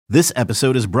This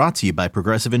episode is brought to you by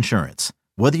Progressive Insurance.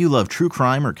 Whether you love true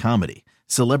crime or comedy,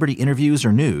 celebrity interviews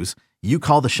or news, you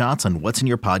call the shots on what's in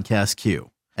your podcast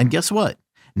queue. And guess what?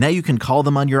 Now you can call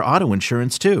them on your auto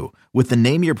insurance too with the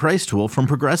Name Your Price tool from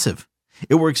Progressive.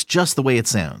 It works just the way it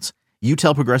sounds. You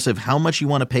tell Progressive how much you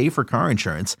want to pay for car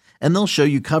insurance, and they'll show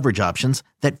you coverage options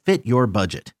that fit your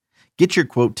budget. Get your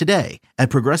quote today at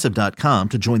Progressive.com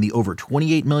to join the over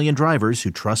 28 million drivers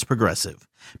who trust Progressive.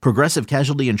 Progressive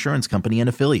Casualty Insurance Company and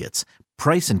Affiliates.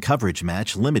 Price and coverage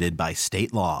match limited by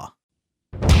state law.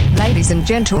 Ladies and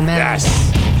gentlemen,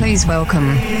 please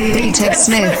welcome D-Tech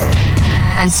Smith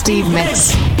and Steve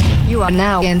Mix. You are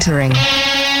now entering the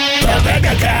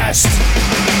MegaCast.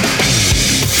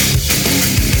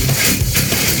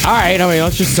 All right,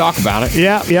 let's just talk about it.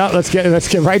 Yeah, let's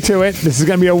get right to it. This is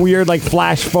going to be a weird,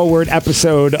 flash forward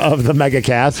episode of the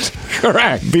MegaCast.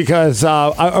 Correct. Because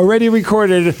I already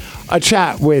recorded a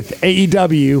chat with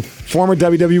AEW, former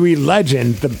WWE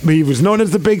legend. He was known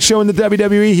as the Big Show in the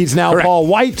WWE. He's now Correct. Paul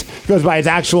Wight, goes by his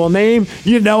actual name.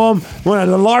 You know him, one of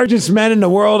the largest men in the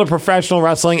world of professional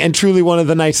wrestling, and truly one of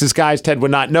the nicest guys Ted would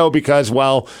not know because,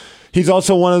 well, he's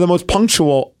also one of the most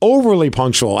punctual, overly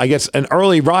punctual, I guess, an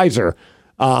early riser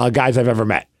guys I've ever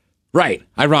met. Right.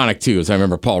 Ironic, too, as I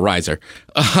remember Paul Reiser.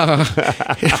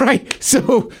 Right.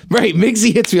 So,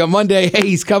 Migsy hits me on Monday. Hey,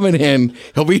 he's coming in.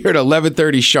 He'll be here at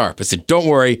 11:30 sharp. I said, don't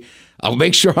worry. I'll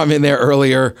make sure I'm in there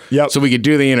earlier so we could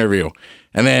do the interview.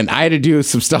 And then I had to do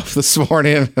some stuff this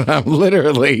morning, and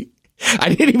I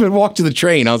didn't even walk to the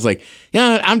train. I was like,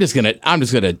 I'm just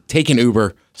gonna take an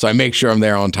Uber so I make sure I'm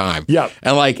there on time. Yep.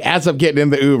 And as I'm getting in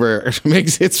the Uber,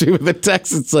 Migs hits me with a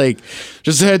text. It's like,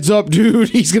 just a heads up, dude.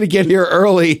 He's gonna get here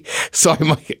early. So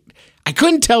I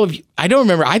couldn't tell if I don't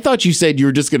remember. I thought you said you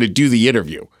were just gonna do the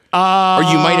interview. Or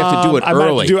you might have to do it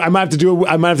early. I might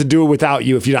have to do it without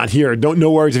you if you're not here. No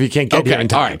worries if you can't get here in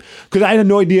time. Because I had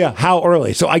no idea how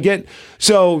early. So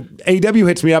AEW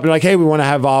hits me up and they're like, hey, we want to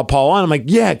have Paul on. I'm like,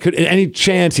 yeah, any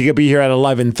chance he could be here at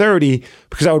 11:30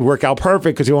 because that would work out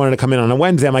perfect because he wanted to come in on a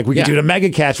Wednesday. I'm like, we could do the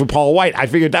MegaCast with Paul Wight. I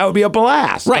figured that would be a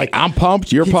blast. Right. I'm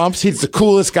pumped. You're pumped. He's the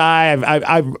coolest guy.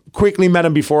 I've quickly met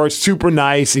him before. Super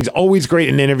nice. He's always great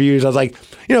in interviews. I was like,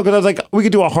 we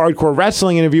could do a hardcore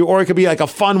wrestling interview or it could be like a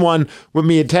fun one with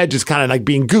me and Ted just kind of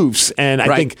being goofs. And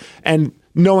I think, and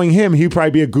knowing him, he'd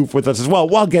probably be a goof with us as well,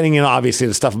 while getting in, obviously,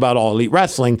 the stuff about All Elite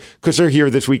Wrestling, because they're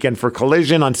here this weekend for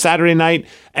Collision on Saturday night,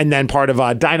 and then part of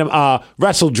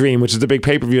Wrestle Dream, which is the big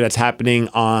pay-per-view that's happening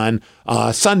on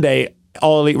Sunday,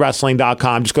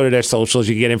 allelitewrestling.com. Just go to their socials.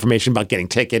 You can get information about getting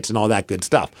tickets and all that good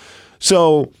stuff.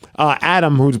 So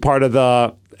Adam, who's part of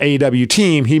the AEW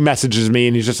team, he messages me,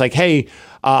 and he's just like, hey,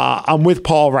 I'm with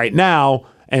Paul right now.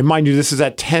 And mind you, this is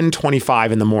at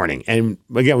 10:25 in the morning. And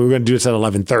again, we were going to do this at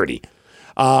 11:30.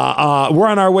 We're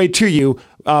on our way to you.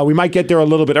 We might get there a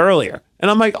little bit earlier.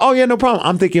 And I'm like, oh, yeah, no problem.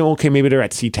 I'm thinking, okay, maybe they're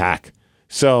at SeaTac.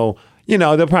 So,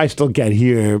 they'll probably still get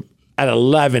here at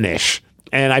 11-ish.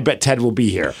 And I bet Ted will be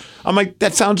here. I'm like,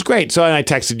 that sounds great. So I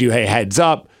texted you, hey, heads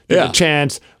up. There's a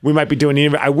chance we might be doing the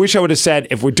interview. I wish I would have said,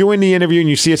 if we're doing the interview and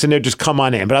you see us in there, just come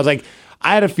on in. But I was like,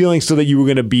 I had a feeling still that you were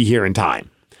going to be here in time.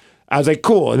 I was like,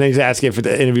 cool. And then he's asking if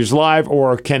the interview's live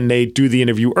or can they do the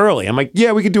interview early? I'm like,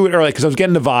 yeah, we could do it early because I was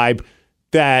getting the vibe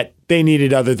that they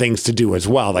needed other things to do as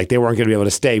well. They weren't going to be able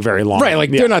to stay very long. Right.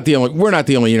 We're not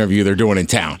the only interview they're doing in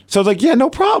town. So I was like, yeah, no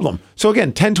problem. So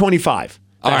again, 10:25.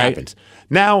 That happens.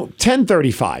 Now,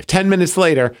 10:35, 10 minutes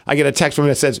later, I get a text from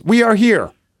him that says, we are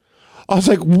here. I was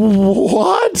like,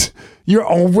 what? You're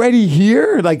already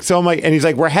here? So I'm like, and he's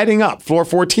like, we're heading up, floor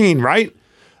 14, right?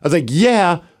 I was like,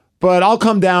 yeah. But I'll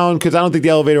come down because I don't think the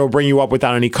elevator will bring you up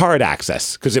without any card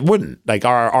access because it wouldn't.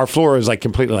 Our floor is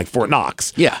completely like Fort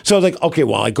Knox. Yeah. So I was like, okay,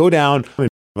 well, I go down. I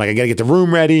got to get the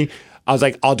room ready. I was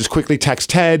like, I'll just quickly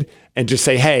text Ted and just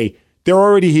say, hey, they're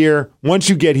already here. Once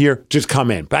you get here, just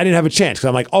come in. But I didn't have a chance because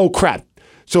I'm like, oh, crap.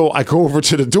 So I go over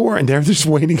to the door and they're just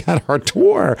waiting at our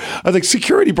door. I was like,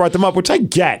 security brought them up, which I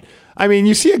get. I mean,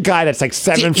 you see a guy that's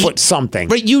 7 foot something.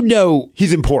 But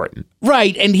he's important.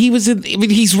 Right. And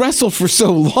he's wrestled for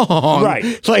so long. Right.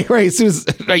 As soon as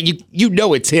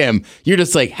it's him. You're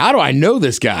just like, how do I know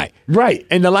this guy? Right.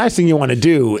 And the last thing you want to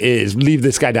do is leave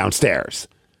this guy downstairs.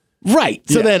 Right.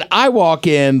 So then I walk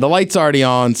in, the light's already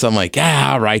on. So I'm like,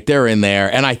 all right, they're in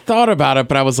there. And I thought about it,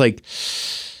 but I was like,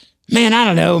 man, I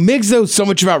don't know. Migs knows so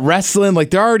much about wrestling.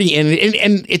 They're already in it.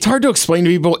 And it's hard to explain to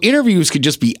people. Interviews could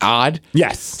just be odd.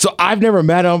 Yes. So I've never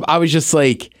met him. I was just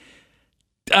like,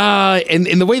 and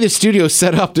the way the studio's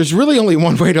set up, there's really only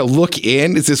one way to look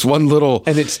in. It's this one little...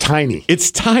 And it's tiny. It's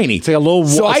tiny. It's like a little...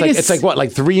 So it's like what,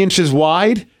 3 inches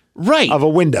wide? right of a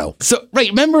window. So, right,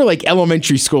 remember like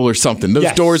elementary school or something?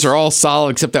 Those doors are all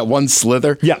solid except that one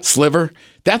sliver.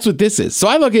 That's what this is. So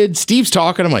I look at Steve's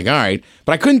talking. I'm like, all right.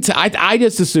 But I couldn't I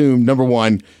just assumed, number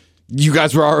one, you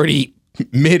guys were already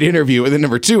mid-interview. And then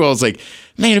number two, I was like,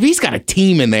 man, if he's got a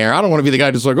team in there, I don't want to be the guy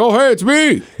just like, oh, hey, it's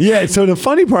me. Yeah, so the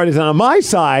funny part is on my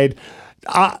side,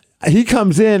 he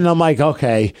comes in and I'm like,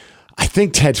 okay, I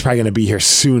think Ted's probably going to be here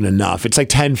soon enough. It's like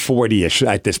 10:40-ish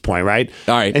at this point, right?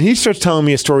 All right. And he starts telling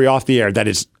me a story off the air that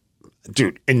is,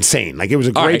 dude, insane. Like, it was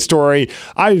a great story.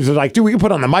 I was like, dude, we can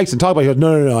put on the mics and talk about it. He goes,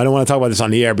 no, I don't want to talk about this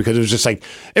on the air because it was just like,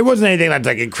 it wasn't anything that's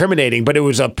like incriminating, but it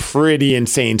was a pretty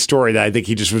insane story that I think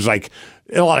he just was like,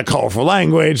 a lot of colorful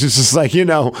language. It's just like, a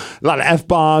lot of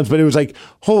F-bombs, but it was like,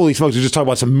 holy smokes, we just talked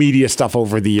about some media stuff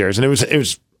over the years. And it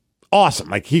was awesome.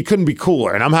 Like, he couldn't be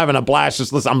cooler. And I'm having a blast.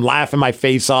 Just listen, I'm laughing my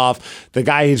face off. The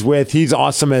guy he's with, he's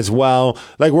awesome as well.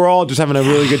 Like, we're all just having a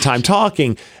really good time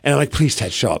talking. And I'm like, please,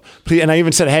 Ted, show up. Please. And I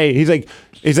even said, hey, he's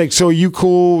like, so are you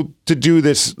cool to do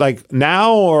this like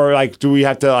now? Or like, do we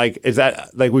have to like, is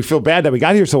that like, we feel bad that we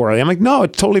got here so early? I'm like, no,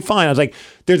 it's totally fine. I was like,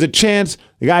 there's a chance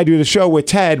the guy doing the show with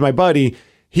Ted, my buddy,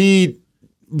 he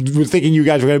was thinking you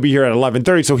guys were going to be here at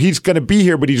 11:30. So he's going to be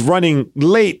here, but he's running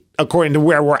late according to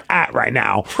where we're at right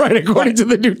now. Right, according to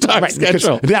the new time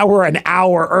schedule. Now we're an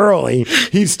hour early.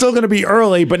 He's still going to be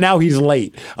early, but now he's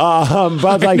late. But I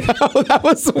was like, that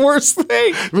was the worst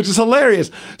thing. Which is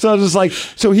hilarious. So I was just like,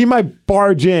 so he might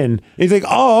barge in. He's like, oh,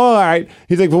 all right.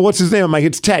 He's like, well, what's his name? I'm like,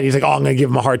 it's Ted. He's like, oh, I'm going to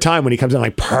give him a hard time when he comes in. I'm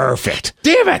like, perfect.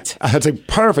 Damn it. I was like,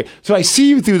 perfect. So I see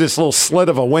you through this little slit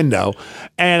of a window,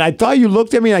 and I thought you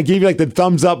looked at me and I gave you like the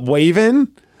thumbs up waving.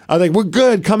 I was like, we're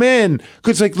good. Come in.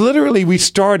 Because like literally we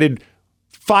started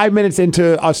 5 minutes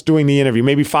into us doing the interview,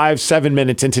 maybe 7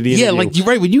 minutes into the interview. Yeah, like you're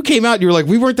right. When you came out, you were like,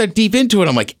 we weren't that deep into it.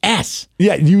 I'm like, S.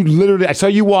 Yeah, you literally, I saw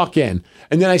you walk in,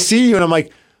 and then I see you, and I'm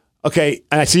like, okay,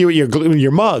 and I see you with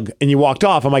your mug, and you walked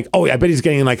off. I'm like, oh, yeah, I bet he's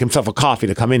getting like himself a coffee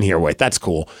to come in here with. That's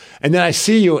cool. And then I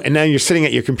see you, and then you're sitting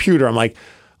at your computer. I'm like,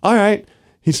 all right,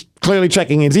 he's clearly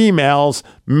checking his emails.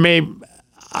 Maybe.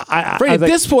 At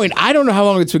this point, I don't know how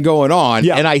long it's been going on,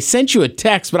 and I sent you a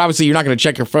text, but obviously you're not going to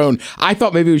check your phone. I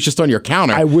thought maybe it was just on your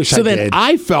counter. I wish I did. So then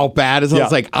I felt bad as I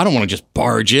was like, I don't want to just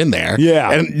barge in there.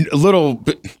 Yeah. And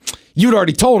you'd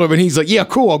already told him, and he's like, yeah,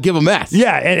 cool, I'll give him S.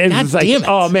 Yeah, and it's like,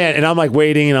 oh, man. And I'm like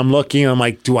waiting, and I'm looking, and I'm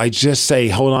like, do I just say,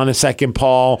 hold on a second,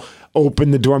 Paul,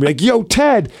 open the door, and be like, yo,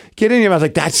 Ted, get in here? I was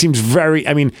like, that seems very,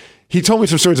 he told me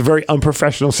some stories of very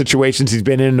unprofessional situations he's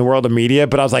been in the world of media,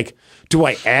 but I was like, do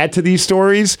I add to these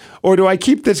stories or do I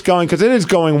keep this going? Because it is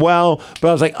going well, but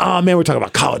I was like, oh man, we're talking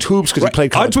about college hoops because he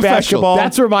played college basketball.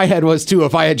 That's where my head was too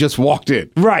if I had just walked in.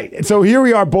 Right. So here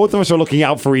we are, both of us are looking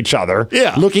out for each other,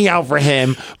 looking out for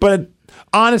him, but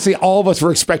honestly, all of us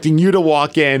were expecting you to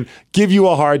walk in, give you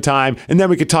a hard time, and then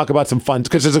we could talk about some fun,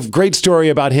 because there's a great story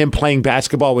about him playing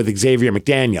basketball with Xavier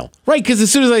McDaniel. Right, because as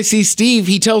soon as I see Steve,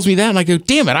 he tells me that, and I go,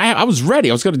 damn it, I was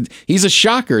ready. He's a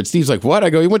shocker. And Steve's like, what? I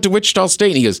go, he went to Wichita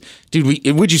State, and he goes, dude,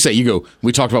 what'd you say? You go,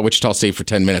 we talked about Wichita State for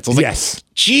 10 minutes. I was like, yes.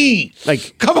 Gee,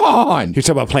 like, come on. He was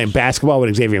talking about playing basketball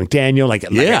with Xavier McDaniel, like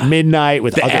at midnight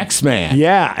with the X-Man.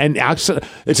 Yeah, and actually,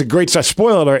 it's a great stuff.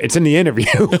 Spoiler alert, it's in the interview.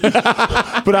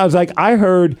 But I was like, I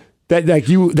heard that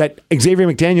Xavier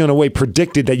McDaniel in a way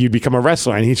predicted that you'd become a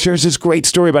wrestler, and he shares this great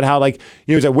story about how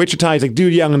he was at Wichita. He's like,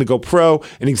 dude, yeah, I'm going to go pro,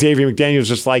 and Xavier McDaniel's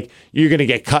just like, you're going to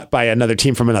get cut by another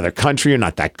team from another country. You're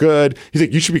not that good. He's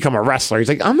like, you should become a wrestler. He's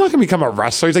like, I'm not going to become a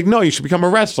wrestler. He's like, no, you should become a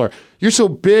wrestler. You're so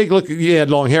big. Look, you had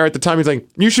long hair at the time. He's like,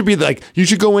 you should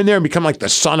go in there and become like the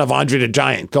son of Andre the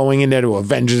Giant, going in there to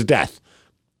avenge his death.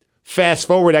 Fast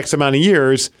forward X amount of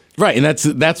years. Right, and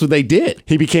that's what they did.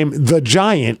 He became the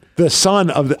Giant, the son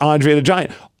of Andre the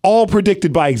Giant, all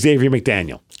predicted by Xavier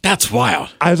McDaniel. That's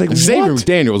wild. I was like, Xavier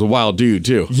McDaniel was a wild dude,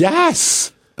 too.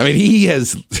 Yes. I mean, he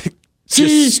has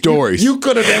just stories. You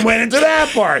could have then went into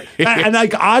that part. And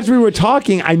like, as we were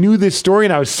talking, I knew this story,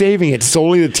 and I was saving it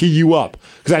solely to tee you up,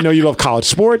 because I know you love college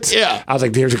sports. Yeah. I was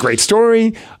like, there's a great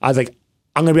story. I was like,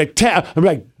 I'm going to be like, Ted. I'm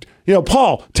like,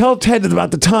 Paul, tell Ted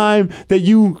about the time that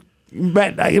you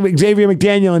met Xavier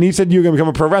McDaniel, and he said you're going to become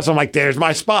a pro wrestler. I'm like, there's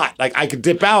my spot. Like, I could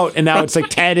dip out, and now it's like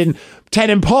Ted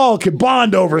and Paul could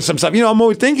bond over some stuff. I'm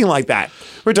always thinking like that.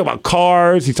 We're talking about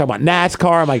cars. He's talking about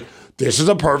NASCAR. I'm like, this is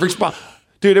a perfect spot.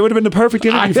 Dude, it would have been the perfect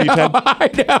interview for you, Ted. I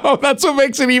know. That's what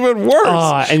makes it even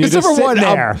worse. And you're just sitting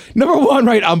there. Number one,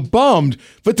 right, I'm bummed.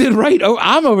 But then, right,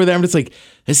 I'm over there. I'm just like,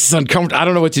 this is uncomfortable. I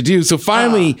don't know what to do. So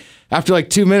finally, after like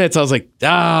 2 minutes, I was like,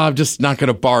 I'm just not going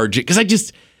to barge it. Because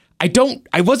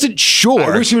I wasn't sure.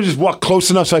 I wish you would just walk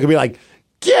close enough so I could be like,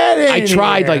 get in. I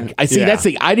tried, here. That's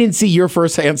the thing. I didn't see your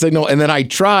first hand signal, and then I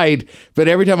tried, but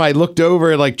every time I looked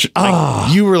over,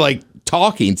 you were like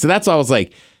talking. So that's why I was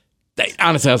like,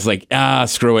 honestly, I was like,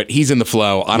 screw it. He's in the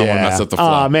flow. I don't want to mess up the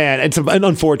flow. Oh, man. It's an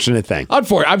unfortunate thing.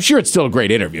 I'm sure it's still a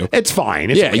great interview. It's fine.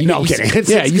 I'm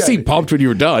kidding. You seemed pumped when you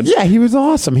were done. Yeah, he was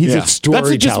awesome. He's a storyteller.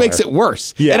 That's what just makes it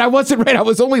worse. Yeah. And I wasn't right. I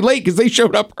was only late because they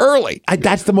showed up early.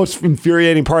 That's the most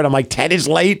infuriating part. I'm like, Ted is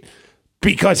late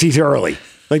because he's early.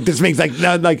 Like, this makes like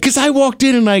because I walked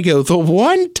in and I go, the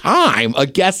one time a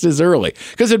guest is early.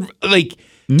 Because don't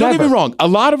get me wrong, a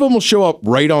lot of them will show up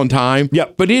right on time.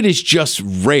 Yep. But it is just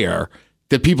rare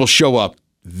that people show up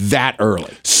that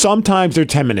early. Sometimes they're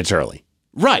 10 minutes early.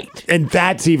 Right. And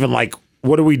that's even like,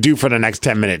 what do we do for the next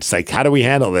 10 minutes? Like, how do we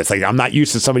handle this? Like, I'm not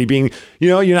used to somebody being,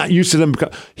 you're not used to them.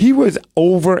 He was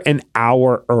over an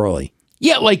hour early.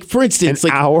 Yeah, like, for instance,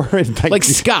 an hour. Like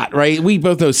Scott, right? We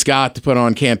both know Scott to put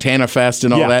on Cantana Fest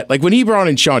and all that. Like, when he brought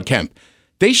in Sean Kemp,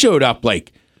 they showed up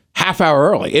like half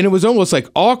hour early. And it was almost like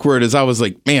awkward as I was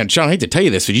like, man, Sean, I hate to tell you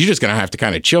this, but you're just going to have to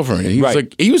kind of chill for a minute. He was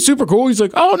like, he was super cool. He's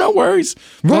like, oh, no worries.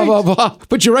 Blah, blah, blah.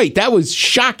 But you're right. That was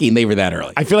shocking they were that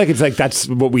early. I feel like it's like that's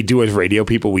what we do as radio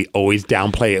people. We always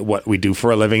downplay what we do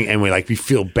for a living and we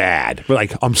feel bad. We're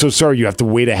like, I'm so sorry you have to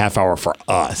wait a half hour for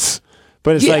us.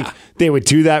 But it's like they would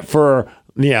do that for,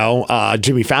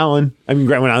 Jimmy Fallon. I mean,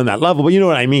 Grant went on that level, but you know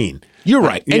what I mean. You're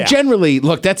right. And generally,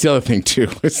 look, that's the other thing too.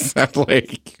 Is that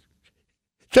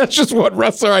that's just one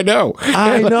wrestler I know.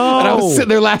 I know. And I was sitting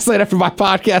there last night after my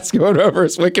podcast going over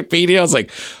his Wikipedia. I was like,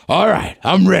 all right,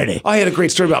 I'm ready. I had a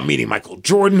great story about meeting Michael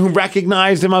Jordan, who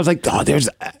recognized him. I was like,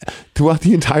 throughout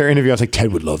the entire interview, I was like,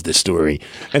 Ted would love this story.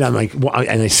 And I'm like, well,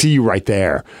 and I see you right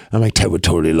there. I'm like, Ted would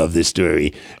totally love this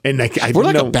story. And we're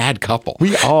like a bad couple.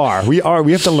 We are. We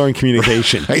have to learn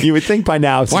communication. Right. You would think by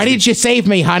now. Why did you save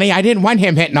me, honey? I didn't want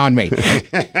him hitting on me.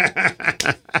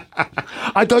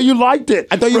 I thought you liked it.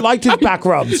 I thought you liked his back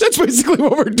rubs. That's basically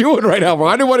what we're doing right now.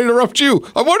 I didn't want to interrupt you.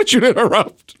 I wanted you to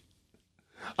interrupt.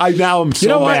 Now I'm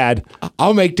so mad.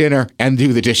 I'll make dinner and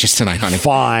do the dishes tonight, honey.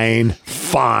 Fine.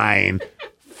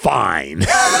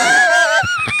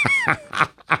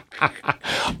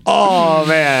 Oh,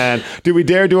 man. Do we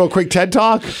dare do a quick TED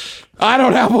Talk? I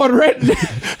don't have one written.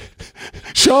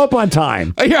 Show up on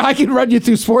time. Yeah, I can run you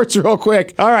through sports real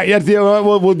quick. All right.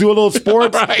 We'll do a little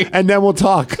sports, and then we'll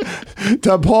talk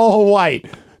to Paul Wight.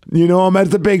 You know him as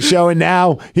the Big Show, and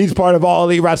now he's part of All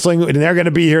Elite Wrestling, and they're going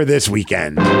to be here this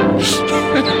weekend.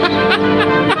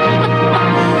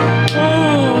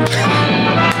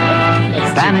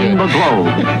 Spanning the globe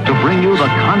to bring you the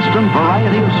constant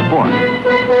variety of sport,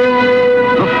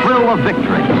 the thrill of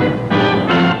victory,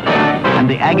 and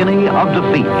the agony of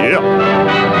defeat.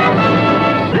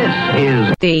 This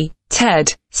is the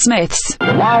Ted Smith's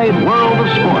Wide World of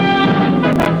Sports.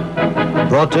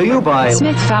 Brought to you by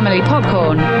Smith Family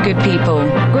Popcorn. Good people,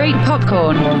 great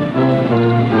popcorn.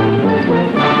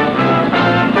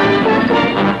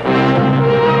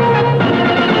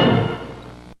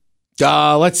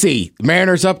 Let's see.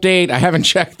 Mariners update. I haven't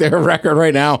checked their record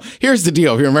right now. Here's the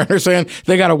deal. If you're a Mariners fan,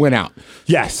 they got to win out.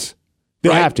 Yes.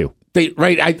 They have to.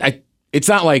 It's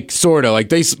not like sort of like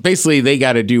they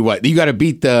got to do what? You got to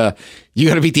beat the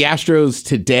Astros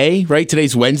today, right?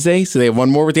 Today's Wednesday, so they have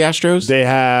one more with the Astros.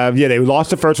 They lost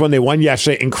the first one. They won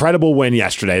yesterday. Incredible win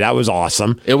yesterday. That was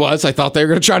awesome. It was. I thought they were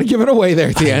going to try to give it away there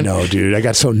at the end. No, dude, I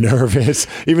got so nervous.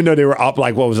 Even though they were up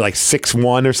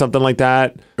 6-1 or something like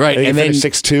that. Right, and then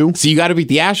 6-2. So you got to beat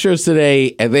the Astros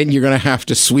today, and then you're going to have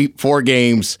to sweep 4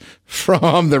 games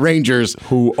from the Rangers,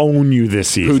 who own you this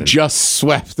season, who just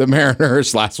swept the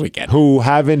Mariners last weekend, who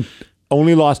haven't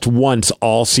only lost once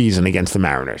all season against the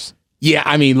Mariners. Yeah,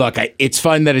 I mean, look, it's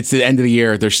fun that it's the end of the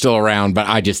year; they're still around, but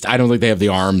I don't think they have the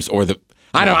arms or the.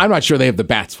 I'm not sure they have the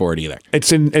bats for it either.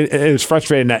 It's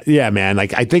frustrating that man. I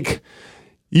think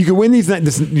you can win you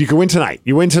can win tonight.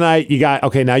 You win tonight. You got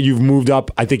now. You've moved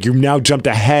up. I think you've now jumped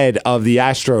ahead of the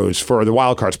Astros for the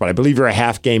wild card spot. I believe you're a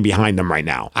half game behind them right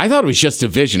now. I thought it was just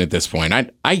division at this point.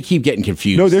 I keep getting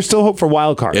confused. No, there's still hope for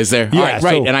wild card. Is there? Yeah,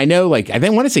 right. And I know, I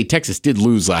then want to say Texas did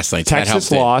lose last night. So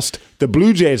Texas lost. The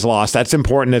Blue Jays lost. That's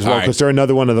important as well because they're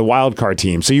another one of the wild card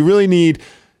teams. So you really need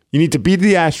to beat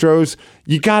the Astros.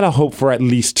 You got to hope for at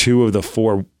least 2 of the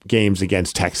 4 games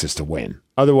against Texas to win.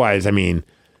 Otherwise,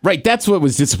 right, that's what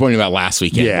was disappointing about last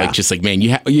weekend. Yeah. Man,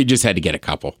 you just had to get a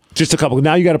couple. Just a couple.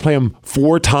 Now you got to play them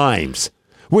 4 times,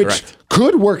 which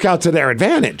could work out to their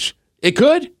advantage. It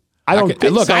could. I don't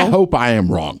think look, so. I hope I am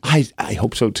wrong. I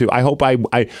hope so too. I hope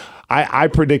I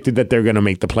predicted that they're going to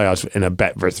make the playoffs in a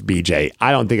bet versus BJ.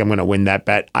 I don't think I'm going to win that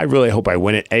bet. I really hope I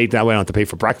win it. That way I don't have to pay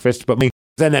for breakfast. But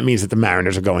then that means that the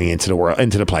Mariners are going into the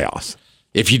playoffs.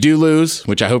 If you do lose,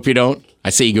 which I hope you don't, I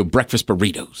say you go breakfast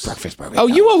burritos. Breakfast burritos. Oh,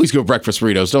 you always go breakfast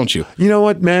burritos, don't you? You know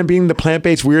what, man? Being the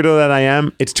plant-based weirdo that I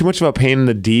am, it's too much of a pain in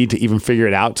the D to even figure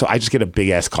it out. So I just get a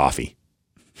big-ass coffee.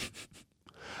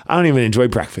 I don't even enjoy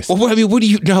breakfast. Well, I mean, what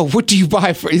do you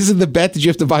buy for? Isn't the bet that you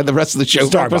have to buy the rest of the show?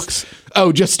 Starbucks. Breakfast?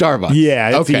 Oh, just Starbucks. Yeah,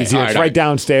 it's okay. easy. All It's right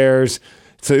downstairs.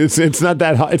 So it's not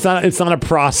that hard. It's not a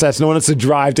process. No one has to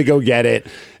drive to go get it.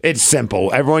 It's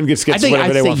simple. Everyone gets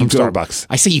whatever they want from Starbucks.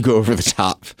 I say you go over the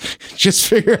top. Just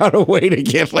figure out a way to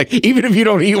get, like, even if you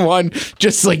don't eat one,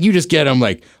 just like you just get them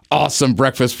like awesome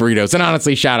breakfast burritos. And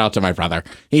honestly, shout out to my brother.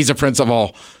 He's a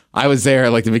principal. I was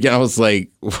there like the beginning. I was like,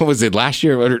 what was it, last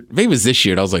year? Or maybe it was this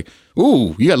year. And I was like,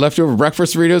 ooh, you got leftover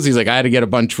breakfast burritos? He's like, I had to get a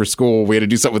bunch for school. We had to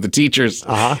do something with the teachers.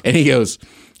 And he goes,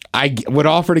 I would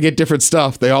offer to get different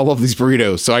stuff. They all love these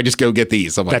burritos, so I just go get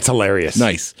these. I'm like, that's hilarious.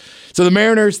 Nice. So the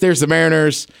Mariners, there's the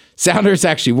Mariners. Sounders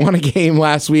actually won a game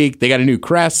last week. They got a new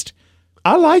crest.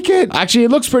 I like it. Actually,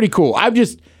 it looks pretty cool.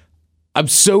 I'm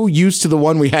so used to the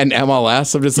one we had in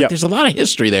MLS. I'm just like, there's a lot of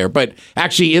history there. But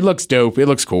actually, it looks dope. It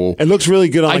looks cool. It looks really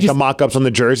good on the mock-ups on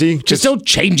the jersey. Just don't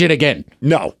change it again.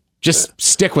 No. Just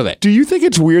stick with it. Do you think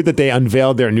it's weird that they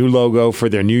unveiled their new logo for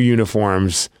their new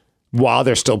uniforms while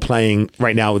they're still playing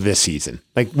right now with this season?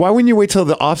 Like, why wouldn't you wait till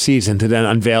the offseason to then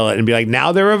unveil it and be like,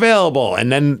 now they're available?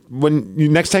 And then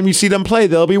next time you see them play,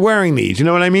 they'll be wearing these. You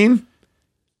know what I mean?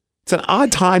 It's an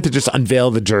odd time to just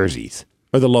unveil the jerseys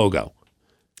or the logo.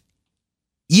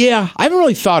 Yeah, I haven't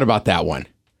really thought about that one.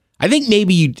 I think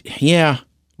maybe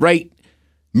right.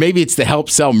 Maybe it's to help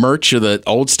sell merch of the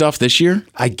old stuff this year.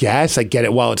 I guess I get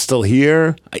it while it's still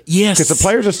here. Yes, because the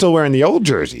players are still wearing the old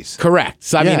jerseys. Correct.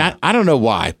 So I mean, I don't know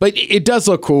why, but it does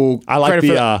look cool. I like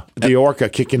the orca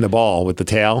kicking the ball with the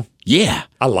tail. Yeah,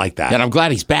 I like that, and I'm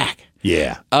glad he's back.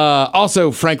 Yeah.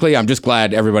 Also, frankly, I'm just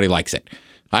glad everybody likes it.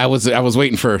 I was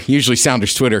waiting for, usually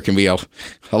Sounders Twitter can be a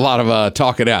lot of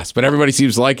talk at us, but everybody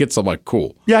seems to like it, so I'm like,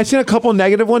 cool. Yeah, I've seen a couple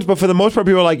negative ones, but for the most part,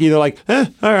 people are like either like, all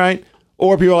right,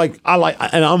 or people are like, I like,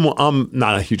 and I'm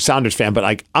not a huge Sounders fan, but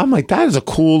like, I'm like, that is a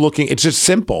cool looking. It's just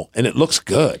simple and it looks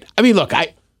good. I mean, look,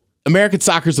 American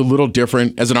soccer's a little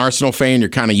different. As an Arsenal fan, you're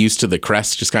kind of used to the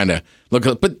crest, just kind of look.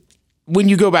 But when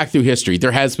you go back through history,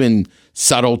 there has been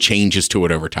subtle changes to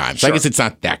it over time. So I guess it's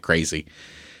not that crazy.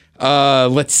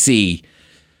 Let's see.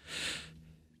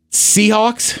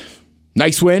 Seahawks,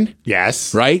 nice win.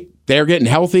 Yes. Right? They're getting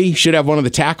healthy. Should have one of the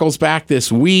tackles back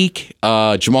this week.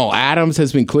 Jamal Adams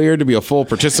has been cleared to be a full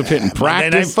participant in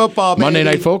practice. Monday Night Football, baby. Monday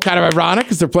Night Football. Kind of ironic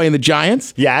because they're playing the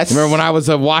Giants. Yes. Remember when I was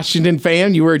a Washington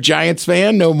fan? You were a Giants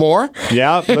fan? No more?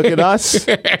 Yeah, look at us.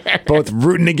 Both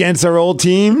rooting against our old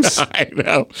teams. I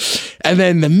know. And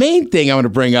then the main thing I want to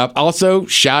bring up, also,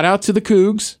 shout out to the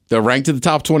Cougs. They're ranked in the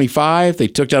top 25. They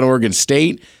took down Oregon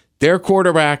State. Their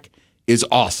quarterback is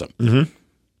awesome. Mm-hmm.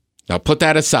 Now put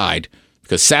that aside,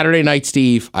 because Saturday night,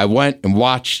 Steve, I went and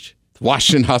watched the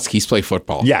Washington Huskies play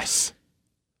football. Yes.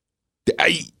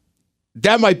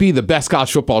 That might be the best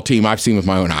college football team I've seen with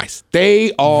my own eyes.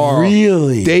 They are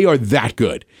that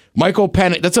good. Michael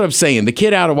Penix, that's what I'm saying. The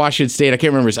kid out of Washington State, I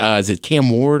can't remember, is it Cam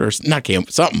Ward or not Cam,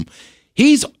 something.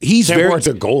 He's Cam Ward's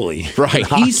a goalie. Right.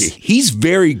 He's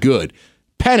very good.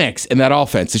 Penix in that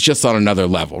offense is just on another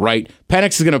level, right?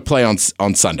 Penix is going to play on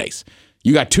Sundays.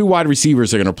 You got two wide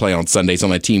receivers that are going to play on Sundays on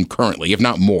that team currently, if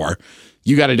not more.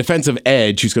 You got a defensive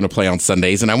edge who's going to play on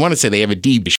Sundays, and I want to say they have a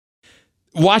D.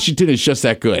 Washington is just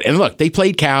that good. And look, they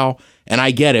played Cal, and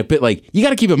I get it, but like you got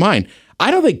to keep in mind,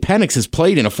 I don't think Penix has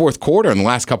played in a fourth quarter in the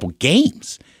last couple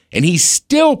games, and he's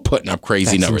still putting up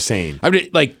crazy numbers. Insane. I mean,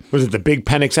 like, was it the big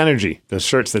Penix Energy, those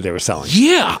shirts that they were selling?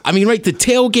 Yeah, I mean, right. The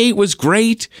tailgate was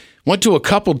great. Went to a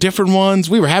couple different ones.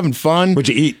 We were having fun.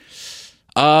 What'd you eat?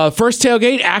 First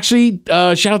tailgate, actually,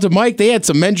 shout out to Mike. They had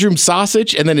some men's room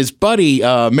sausage, and then his buddy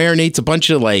marinates a bunch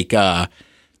of like, kind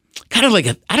of like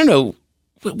I don't know,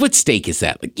 what steak is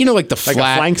that? Like, like the flat.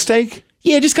 Like a flank steak?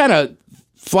 Yeah, just kind of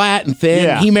flat and thin.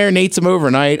 Yeah. He marinates them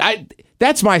overnight.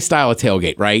 That's my style of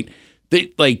tailgate, right?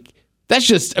 That's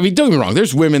just, I mean, don't get me wrong.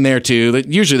 There's women there too.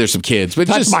 Usually there's some kids, but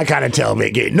that's my kind of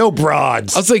tailgate. No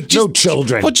broads. I was like, no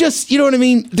children. Well, just, you know what I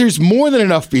mean? There's more than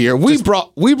enough beer. We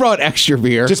brought extra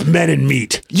beer. Just men and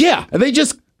meat. Yeah, and they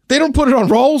don't put it on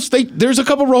rolls. There's a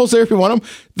couple rolls there if you want them.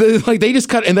 They just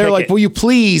cut, and they're like, will you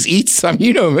please eat some?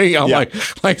 You know me. I'm like,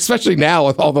 especially now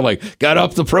with all the got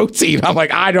up the protein. I'm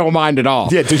like, I don't mind at all.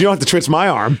 Yeah, because you don't have to twist my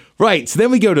arm. Right. So then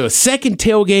we go to a second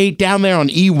tailgate down there on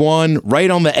E1,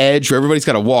 right on the edge where everybody's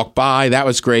got to walk by. That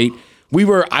was great.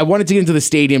 I wanted to get into the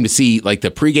stadium to see the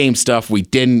pregame stuff. We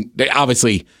didn't.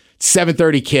 Obviously,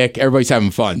 7:30 kick. Everybody's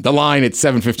having fun. The line at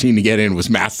 7:15 to get in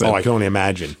was massive. Oh, I can only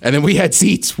imagine. And then we had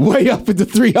seats way up in the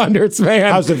 300s,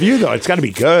 man. How's the view, though? It's got to be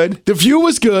good. The view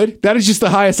was good. That is just the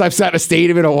highest I've sat in a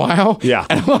stadium in a while. Yeah.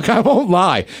 And look, I won't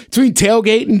lie. Between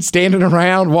tailgating, standing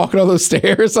around, walking all those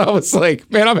stairs, I was like,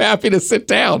 man, I'm happy to sit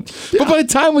down. Yeah. But by the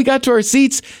time we got to our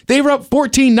seats, they were up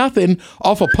 14-0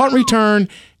 off a punt return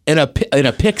and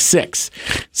a pick six.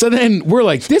 So then we're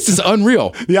like, this is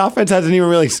unreal. The offense hasn't even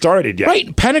really started yet. Right.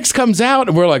 Penix comes out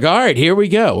and we're like, all right, here we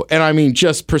go. And I mean,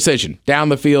 just precision. Down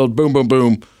the field, boom, boom,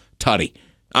 boom, tutty.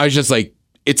 I was just like,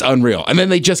 it's unreal. And then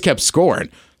they just kept scoring.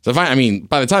 So by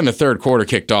the time the third quarter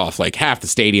kicked off, like half the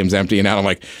stadium's empty, and I'm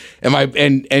like,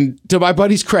 and to my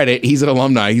buddy's credit, he's an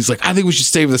alumni. He's like, I think we should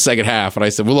stay for the second half. And I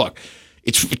said, well, look,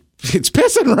 it's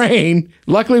piss and rain.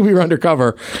 Luckily, we were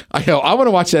undercover. I know I want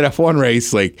to watch that F1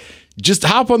 race. Like, just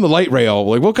hop on the light rail.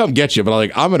 Like, we'll come get you.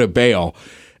 But I'm gonna bail.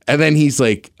 And then he's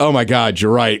like, oh my God,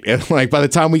 you're right. And like by the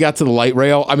time we got to the light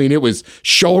rail, I mean, it was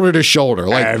shoulder to shoulder.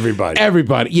 Like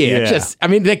everybody. Yeah.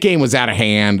 That game was out of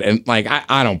hand. And like,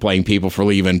 I don't blame people for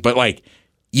leaving, but like,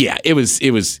 yeah, it was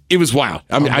wild.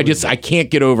 I mean, I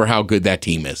can't get over how good that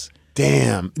team is.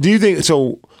 Damn. Do you think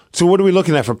so? So what are we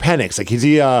looking at for Penix? Like, is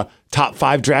he a top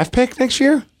 5 draft pick next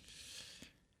year?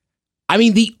 I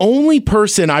mean, the only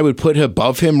person I would put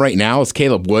above him right now is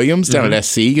Caleb Williams down at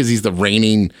SC because he's the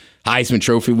reigning Heisman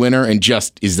Trophy winner and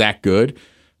just is that good.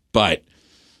 But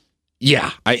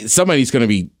yeah, somebody's going to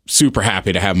be super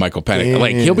happy to have Michael Penix. Yeah.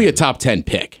 Like, he'll be a top 10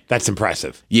 pick. That's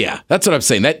impressive. Yeah, that's what I'm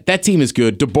saying. That team is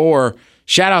good. DeBoer,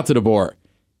 shout out to DeBoer.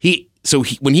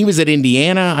 When he was at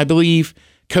Indiana, I believe,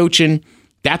 coaching,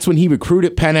 that's when he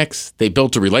recruited Penix. They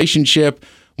built a relationship.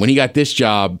 When he got this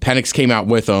job, Penix came out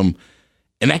with him.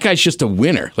 And that guy's just a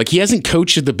winner. Like, he hasn't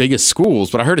coached at the biggest schools,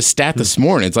 but I heard a stat this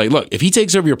morning. It's like, look, if he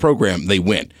takes over your program, they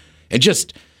win.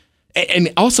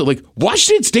 And also, like,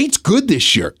 Washington State's good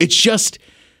this year. It's just,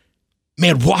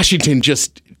 man, Washington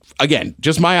just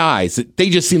my eyes, they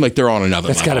just seem like they're on another level.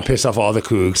 That's got to piss off all the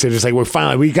Cougs. They're just like,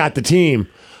 we got the team.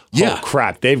 Yeah. Oh,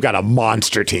 crap. They've got a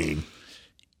monster team.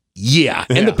 Yeah.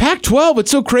 And the Pac-12,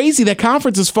 it's so crazy. That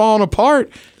conference is falling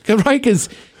apart. Right? Because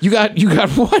you got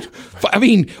what? I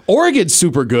mean, Oregon's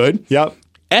super good. Yep.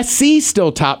 SC's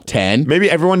still top 10. Maybe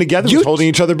everyone together is holding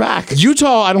each other back.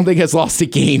 Utah, I don't think, has lost a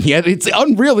game yet. It's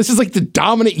unreal. This is like the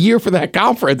dominant year for that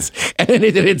conference, and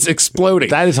it's exploding.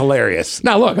 That is hilarious.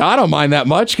 Now, look, I don't mind that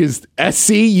much because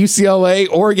SC, UCLA,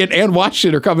 Oregon, and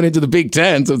Washington are coming into the Big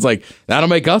Ten, so it's like, that'll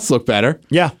make us look better.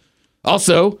 Yeah.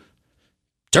 Also,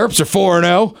 Terps are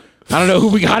 4-0. I don't know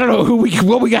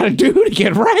what we got to do to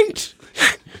get ranked.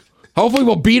 Hopefully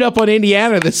we'll beat up on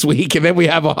Indiana this week, and then we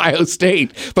have Ohio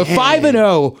State. But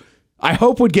 5-0, I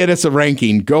hope would get us a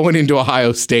ranking going into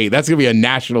Ohio State. That's going to be a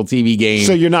national TV game.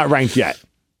 So you're not ranked yet?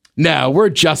 No, we're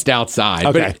just outside.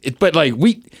 Okay. But like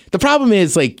the problem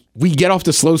is, like, we get off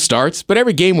to slow starts, but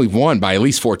every game we've won by at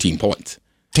least 14 points.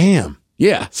 Damn.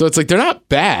 Yeah, so it's like they're not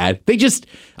bad. They just,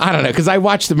 I don't know, because I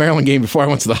watched the Maryland game before I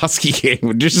went to the Husky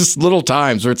game. There's just little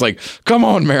times where it's like, come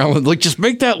on, Maryland, like, just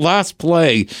make that last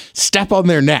play, step on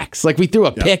their necks. Like, we threw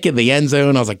a pick in the end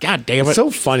zone. I was like, God damn it. It's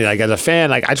so funny. Like, as a fan,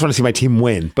 like, I just want to see my team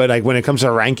win. But like, when it comes to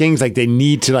rankings, like, they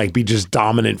need to like be just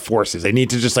dominant forces. They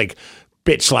need to just like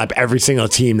bitch slap every single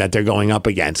team that they're going up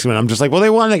against. And I'm just like, well,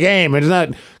 they won the game. It's not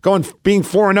being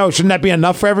 4-0. Shouldn't that be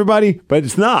enough for everybody? But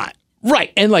it's not.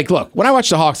 Right. And like, look, when I watch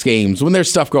the Hawks games, when there's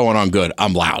stuff going on good,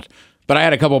 I'm loud. But I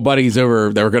had a couple of buddies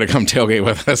over that were going to come tailgate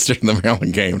with us during the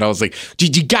Maryland game. And I was like,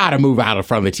 dude, you got to move out in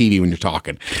front of the TV when you're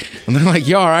talking. And they're like,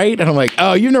 you all right? And I'm like,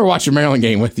 oh, you've never watched a Maryland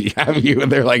game with you, have you?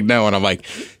 And they're like, no. And I'm like,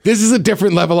 this is a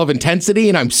different level of intensity.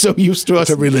 And I'm so used to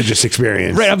us. It's a religious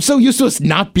experience. Right. I'm so used to us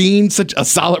not being such a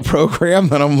solid program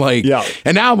that I'm like, yeah.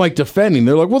 And now I'm like defending.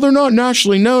 They're like, well, they're not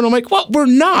nationally known. I'm like, well, we're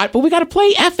not, but we got to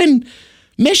play effing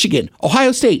Michigan,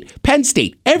 Ohio State, Penn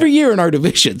State, every year in our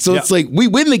division. So it's like we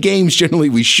win the games generally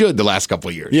we should the last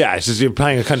couple of years. Yeah, it's just you're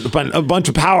playing a bunch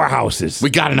of powerhouses. We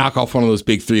got to knock off one of those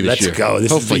big three this year. Let's go.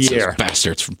 This Hopefully is the year. Those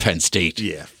bastards from Penn State.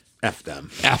 Yeah, F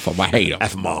them. F them. I hate them.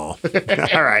 F them all.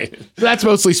 All right. That's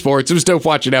mostly sports. It was dope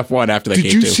watching F1 after that game,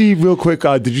 Did you see, real quick,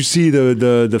 did you see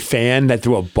the fan that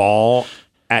threw a ball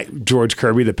at George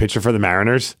Kirby, the pitcher for the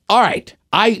Mariners? All right.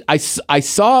 I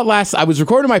saw it I was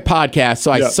recording my podcast,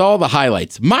 so I saw the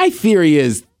highlights. My theory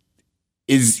is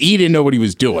he didn't know what he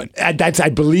was doing. I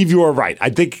believe you are right. I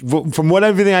think from what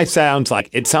everything it sounds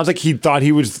like he thought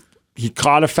he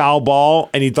caught a foul ball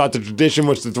and he thought the tradition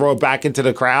was to throw it back into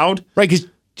the crowd. Right, because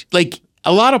like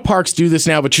a lot of parks do this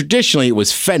now, but traditionally it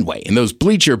was Fenway and those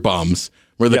bleacher bums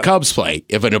where the Cubs play.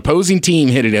 If an opposing team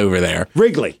hit it over there.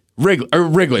 Wrigley,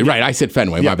 right. I said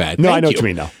Fenway, my bad. No, I know what you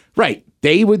mean, though. Right.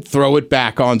 They would throw it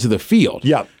back onto the field.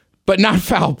 Yep. But not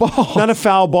foul ball. Not a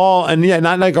foul ball, and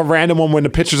not like a random one when the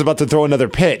pitcher's about to throw another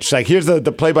pitch. Like, here's the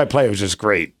play-by-play. It was just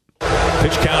great.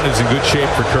 Pitch count is in good shape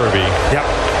for Kirby. Yep.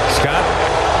 Scott,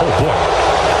 oh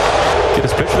boy. Get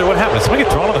his pitch there. What happened? Did somebody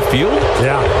get thrown on the field?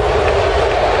 Yeah.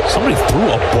 Somebody threw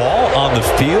a ball on the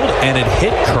field and it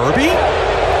hit Kirby?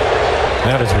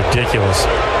 That is ridiculous.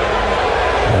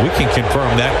 Well, we can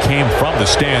confirm that came from the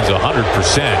stands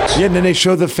 100%. Yeah, and then they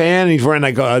show the fan, and he's wearing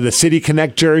like the City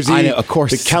Connect jersey. I know, of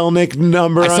course. The Kelnick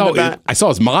number on the back. I saw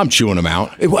his mom chewing him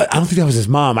out. I don't think that was his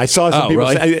mom. I saw some people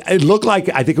really? say, it looked like,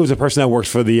 I think it was a person that works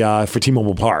for for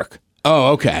T-Mobile Park.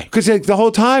 Oh, okay. Because the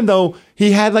whole time, though,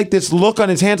 he had like this look on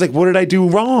his hands like, what did I do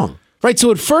wrong? Right,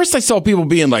 so at first I saw people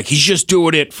being like, he's just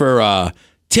doing it for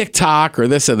TikTok or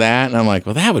this or that. And I'm like,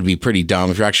 well, that would be pretty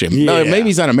dumb if you're actually, maybe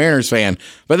he's not a Mariners fan.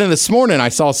 But then this morning I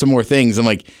saw some more things. I'm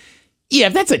like, yeah,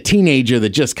 if that's a teenager that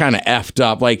just kind of effed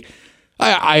up, like,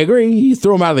 I agree, you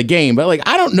throw him out of the game. But like,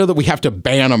 I don't know that we have to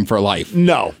ban him for life.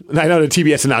 No. I know the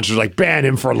TBS announcers like, ban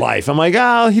him for life. I'm like,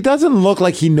 he doesn't look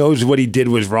like he knows what he did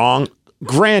was wrong.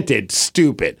 Granted,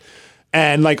 stupid.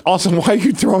 And like, also, why are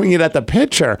you throwing it at the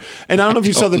pitcher? And I don't know if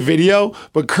you saw the video,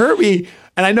 but Kirby,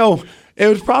 and I know it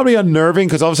was probably unnerving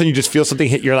because all of a sudden you just feel something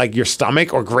hit your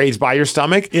stomach or graze by your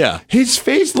stomach. Yeah. His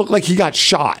face looked like he got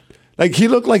shot. Like he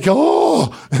looked like,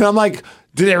 and I'm like,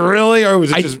 did it really? Or was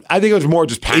it just, I think it was more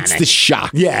just panic. It's the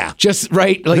shock. Yeah. Just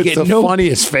right. Like it's the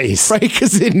funniest face. Right.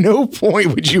 Because at no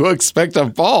point would you expect a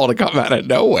ball to come out of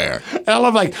nowhere. And I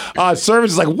love like,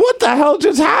 Service is like, what the hell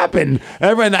just happened?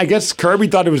 And I guess Kirby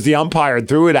thought it was the umpire and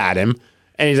threw it at him.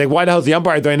 And he's like, why the hell's the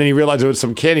umpire throwing? And then he realized it was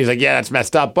some kid. He's like, yeah, that's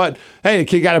messed up. But hey, the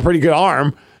kid got a pretty good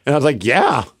arm. And I was like,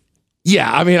 yeah.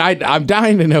 Yeah, I mean, I'm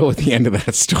dying to know what the end of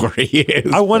that story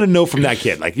is. I want to know from that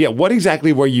kid. Like, yeah, what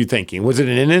exactly were you thinking? Was it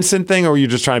an innocent thing or were you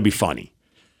just trying to be funny?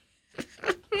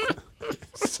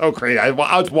 So crazy. I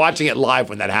was watching it live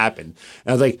when that happened.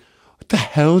 And I was like, what the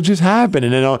hell just happened?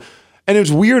 And then and it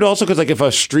was weird also because like if a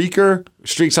streaker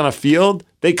streaks on a field,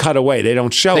 they cut away. They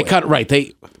don't show it. They cut, right.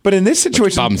 But in this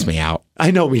situation, bums me out. I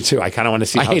know, me too. I kind of want to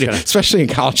see how I hate it, especially in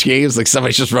college games. Like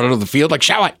somebody's just running on the field, like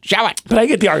show it. But I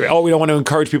get the argument. We don't want to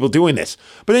encourage people doing this.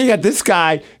 But then you got this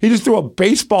guy. He just threw a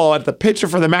baseball at the pitcher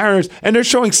for the Mariners, and they're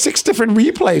showing 6 different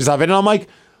replays of it. And I'm like,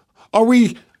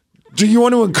 do you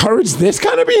want to encourage this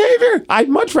kind of behavior? I'd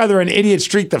much rather an idiot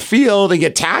streak the field and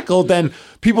get tackled than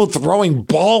people throwing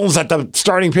balls at the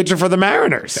starting pitcher for the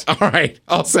Mariners. All right.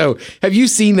 Also, have you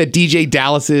seen that DJ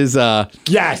Dallas's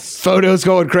yes photos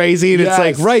going crazy? And yes.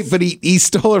 It's like, right, but he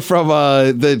stole it from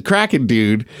the Kraken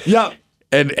dude. Yep.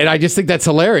 And I just think that's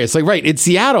hilarious. Like, right, in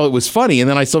Seattle, it was funny. And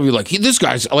then I saw you like, this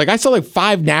guy's, like, I saw like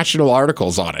 5 national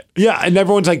articles on it. Yeah. And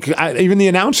everyone's like, even the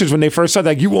announcers, when they first said,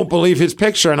 like, you won't believe his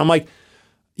picture. And I'm like,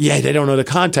 yeah, they don't know the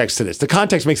context to this. The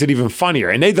context makes it even funnier.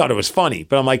 And they thought it was funny.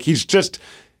 But I'm like, he's homies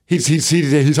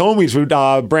with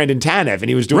Brandon Tanev, and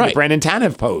he was doing the Brandon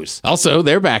Tanev pose. Also,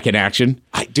 they're back in action.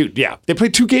 Dude, yeah. They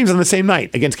played 2 games on the same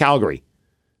night against Calgary.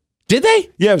 Did they?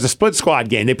 Yeah, it was a split squad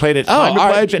game. They played at Thunder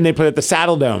Pledge, and they played at the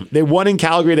Saddle Dome. They won in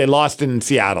Calgary. They lost in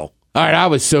Seattle. All right, I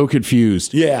was so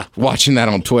confused. Yeah. Watching that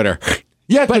on Twitter.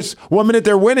 Yeah, because 1 minute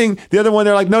they're winning, the other one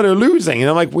they're like, no, they're losing. And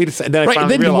I'm like, wait a second. Then I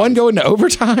finally did realized. one go into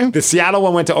overtime? The Seattle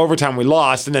one went to overtime. We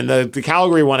lost. And then the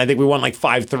Calgary one, I think we won like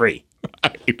 5-3.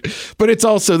 Right. But it's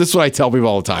also, this is what I tell people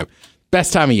all the time,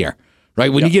 best time of year,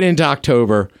 right? When you get into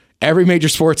October, every major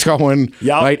sport's going,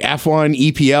 right? F1,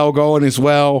 EPL going as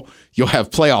well. You'll have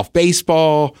playoff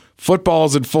baseball,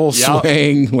 football's in full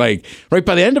swing. Like right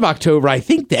by the end of October, I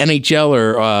think the NHL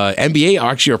or NBA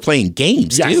actually are playing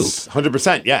games too.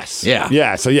 100%. Yes. Yeah.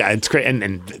 Yeah. So yeah, it's great.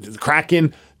 And the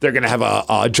Kraken, they're going to have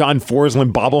a John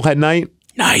Forsland bobblehead night.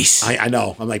 Nice. I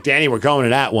know. I'm like, Danny, we're going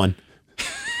to that one.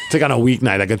 It's like on a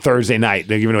weeknight, like a Thursday night.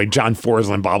 They're giving away John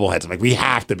Forsland bobbleheads. I'm like, we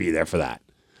have to be there for that.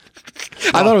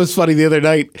 I thought it was funny the other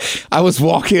night. I was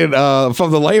walking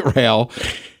from the light rail,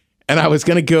 and I was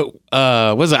gonna go.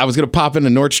 I was gonna pop into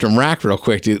Nordstrom Rack real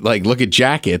quick to like look at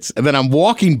jackets, and then I'm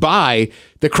walking by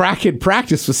the Kraken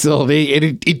practice facility,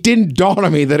 and it didn't dawn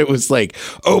on me that it was like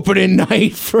opening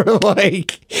night for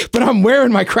like. But I'm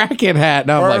wearing my Kraken hat,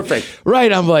 and I'm like,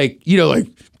 right? I'm like, like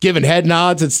giving head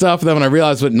nods and stuff. And then when I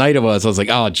realized what night it was, I was like,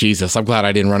 oh, Jesus, I'm glad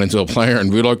I didn't run into a player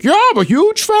and be like, yeah, I'm a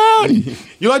huge fan.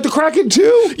 You like the Kraken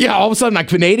too? Yeah, all of a sudden I'm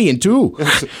Canadian too.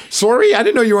 Sorry, I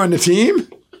didn't know you were on the team.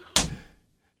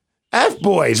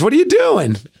 F-boys, what are you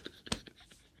doing?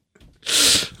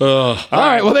 All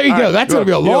right, well, there you go. That's going to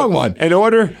be a long one. In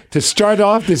order to start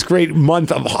off this great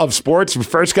month of sports, we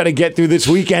first got to get through this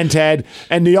weekend, Ted,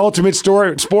 and the ultimate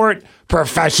sport,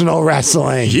 professional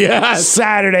wrestling. Yes.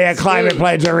 Saturday at Climate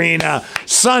Pledge Arena.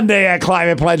 Sunday at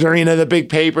Climate Pledge Arena, the big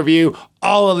pay-per-view.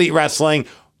 All Elite Wrestling.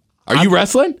 Are you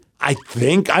wrestling? I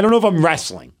don't know if I'm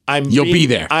wrestling. You'll be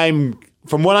there.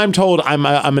 From what I'm told, I'm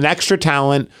an extra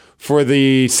talent for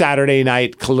the Saturday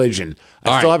night Collision.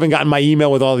 I still haven't gotten my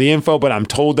email with all the info, but I'm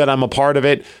told that I'm a part of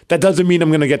it. That doesn't mean I'm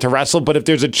going to get to wrestle, but if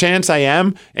there's a chance I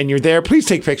am, and you're there, please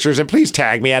take pictures and please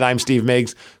tag me at I'm Steve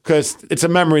Miggs, because it's a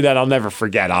memory that I'll never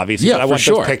forget, obviously. Yeah, but I want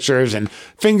those pictures, and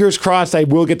fingers crossed I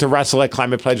will get to wrestle at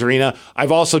Climate Pledge Arena.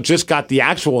 I've also just got the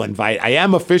actual invite. I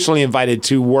am officially invited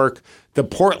to work the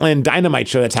Portland Dynamite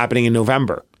show that's happening in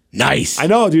November. Nice. I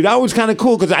know, dude. That was kind of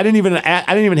cool because I didn't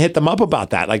even hit them up about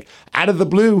that. Like, out of the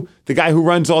blue, the guy who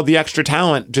runs all the extra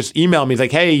talent just emailed me. He's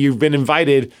like, "Hey, you've been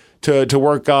invited to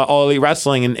work All Elite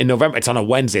Wrestling in November. It's on a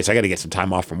Wednesday, so I got to get some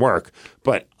time off from work,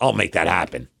 but I'll make that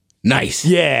happen." Nice.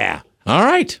 Yeah. All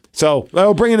right. So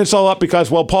we're bringing this all up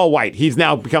because, well, Paul Wight, he's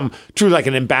now become truly like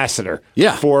an ambassador.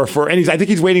 Yeah. And I think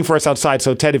he's waiting for us outside.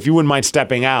 So Ted, if you wouldn't mind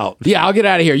stepping out. Yeah, I'll get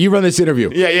out of here. You run this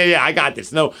interview. Yeah. I got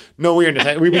this. No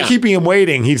weirdness. We've been keeping him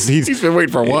waiting. He's been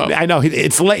waiting for a while. I know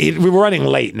it's late. We're running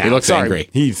late now. He looks angry.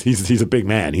 He's a big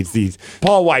man. He's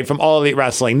Paul Wight from All Elite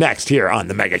Wrestling next here on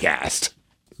the MegaCast.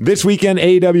 This weekend,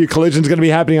 AEW Collision is going to be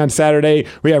happening on Saturday.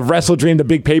 We have Wrestle Dream, the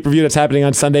big pay-per-view that's happening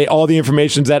on Sunday. All the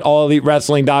information's at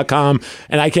allelitewrestling.com.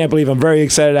 And I can't believe I'm very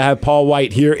excited to have Paul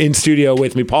Wight here in studio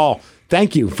with me. Paul,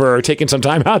 thank you for taking some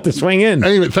time out to swing in.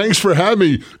 Anyway, thanks for having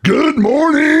me. Good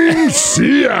morning,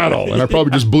 Seattle. And I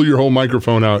probably just blew your whole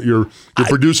microphone out. Your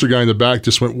producer guy in the back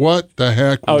just went, "What the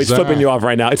heck was he's that?" flipping you off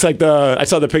right now. It's like I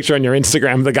saw the picture on your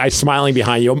Instagram, the guy smiling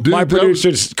behind you. My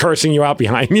producer's cursing you out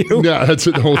behind you. Yeah, that's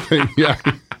it, the whole thing. Yeah.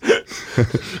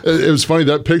 It was funny,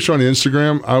 that picture on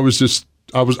Instagram,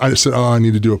 I said, I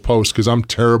need to do a post because I'm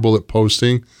terrible at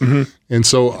posting. Mm-hmm. And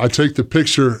so I take the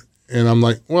picture and I'm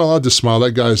like, well, I'll just smile.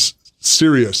 That guy's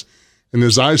serious. And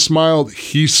as I smiled,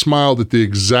 he smiled at the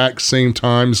exact same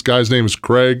time. This guy's name is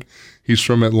Craig. He's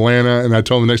from Atlanta. And I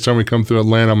told him the next time we come through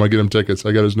Atlanta, I'm going to get him tickets.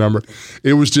 I got his number.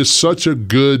 It was just such a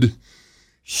good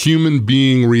human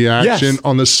being reaction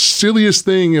on the silliest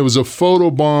thing. It was a photo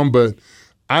bomb, but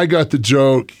I got the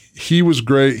joke. He was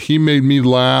great. He made me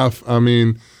laugh. I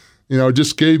mean, it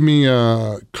just gave me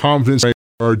confidence.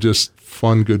 Are just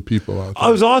fun, good people out there. I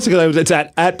was awesome because it's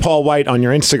at Paul Wight on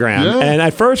your Instagram. Yeah. And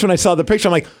at first, when I saw the picture,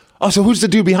 I'm like, oh, so who's the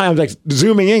dude behind? I was like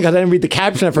zooming in because I didn't read the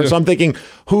caption at first. So I'm thinking,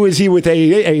 who is he with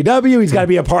AEW? He's got to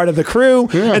be a part of the crew.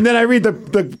 Yeah. And then I read the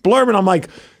blurb and I'm like,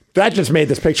 that just made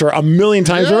this picture a million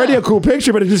times already a cool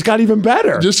picture, but it just got even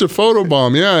better. Just a photo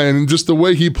bomb, yeah. And just the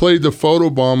way he played the photo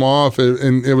bomb off,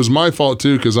 and it was my fault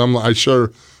too, because I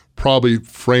sure probably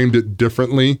framed it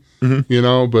differently,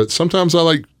 but sometimes I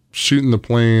like shooting the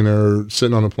plane or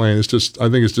sitting on a plane. I think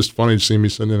it's just funny to see me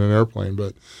sitting in an airplane.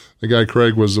 But the guy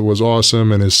Craig was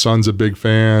awesome, and his son's a big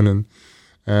fan,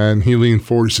 and he leaned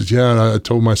forward. He said, "Yeah, I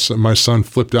told my son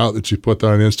flipped out that you put that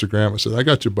on Instagram." I said, "I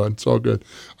got you, bud. It's all good."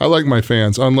 I like my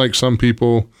fans. Unlike some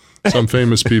people, some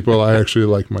famous people, I actually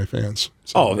like my fans.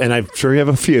 So. Oh, and I'm sure you have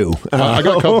a few. I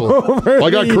got a couple. I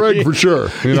got Craig for sure.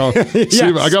 Yes,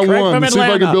 I got Craig one. See if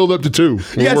I can build up to two.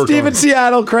 You got Steve in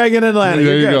Seattle, Craig in Atlanta.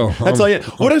 There you go. That's all.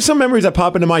 What are some memories that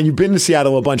pop into mind? You've been to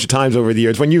Seattle a bunch of times over the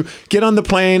years. When you get on the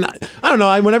plane, I don't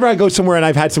know. Whenever I go somewhere and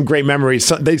I've had some great memories,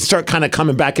 they start kind of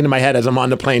coming back into my head as I'm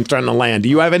on the plane starting to land. Do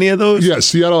you have any of those? Yeah,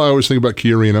 Seattle. I always think about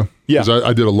Key Arena. Yeah, because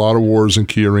I did a lot of wars in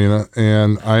Key Arena,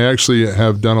 and I actually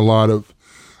have done a lot of.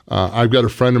 I've got a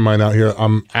friend of mine out here.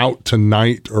 I'm out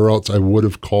tonight, or else I would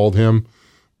have called him.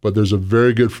 But there's a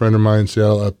very good friend of mine in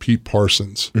Seattle, Pete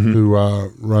Parsons, who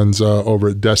runs over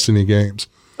at Destiny Games.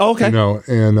 Oh, okay.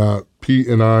 And Pete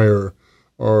and I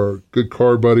are good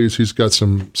car buddies. He's got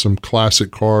some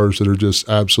classic cars that are just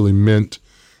absolutely mint.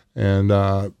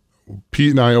 And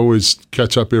Pete and I always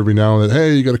catch up every now and then.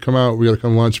 Hey, you got to come out. We got to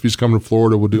come lunch. If he's coming to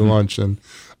Florida, we'll do lunch. And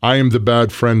I am the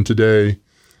bad friend today.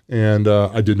 And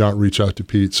I did not reach out to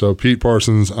Pete. So, Pete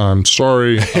Parsons, I'm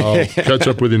sorry. I'll catch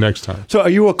up with you next time. So, are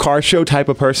you a car show type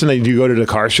of person? Do you go to the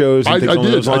car shows? And I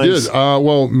did.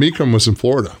 Well, Meekum was in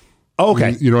Florida. Oh,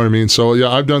 okay. You know what I mean? So, yeah,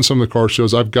 I've done some of the car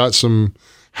shows. I've got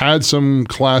had some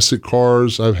classic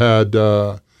cars. I've had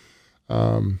a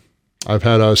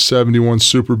 71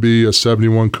 Super B, a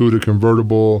 71 Cuda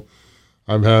convertible.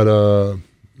 I've had a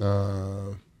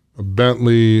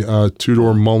Bentley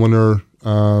two-door Mulliner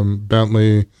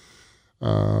Bentley.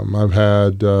 I've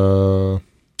had,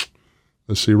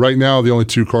 right now the only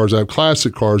two cars I have,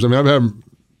 classic cars. I mean, I've had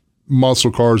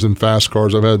muscle cars and fast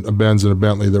cars. I've had a Benz and a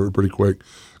Bentley that were pretty quick.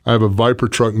 I have a Viper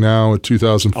truck now, a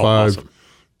 2005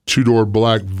 two-door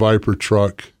black Viper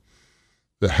truck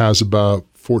that has about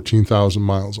 14,000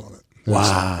 miles on it.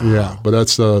 Wow. Yeah, but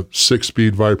that's the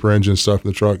 6-speed Viper engine stuff in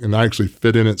the truck, and I actually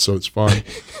fit in it, so it's fun.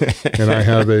 And I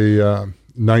have a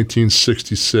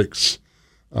 1966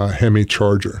 Hemi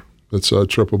Charger. It's a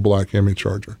triple black Hemi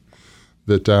Charger.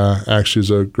 That actually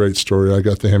is a great story. I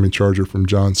got the Hemi Charger from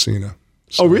John Cena.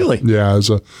 So, oh, really? Yeah,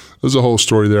 there's a whole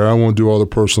story there. I won't do all the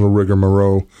personal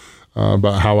rigmarole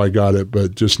about how I got it,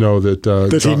 but just know that.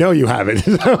 Does he know you have it?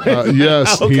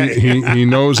 Yes, okay. he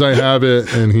knows I have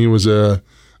it, and he was a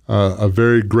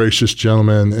very gracious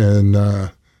gentleman,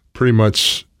 and pretty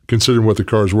much, considering what the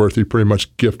car is worth, he pretty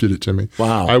much gifted it to me.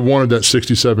 Wow. I wanted that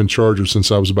 67 Charger since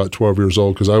I was about 12 years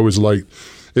old because I always liked.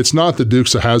 It's not the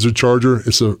Dukes of Hazzard Charger.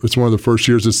 It's one of the first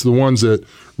years. It's the ones that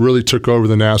really took over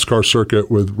the NASCAR circuit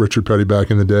with Richard Petty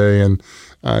back in the day, and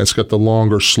it's got the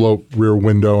longer slope rear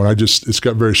window, and it's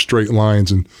got very straight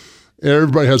lines. And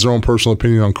everybody has their own personal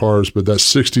opinion on cars, but that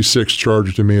 66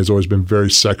 Charger to me has always been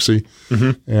very sexy.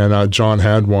 Mm-hmm. And John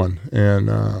had one, and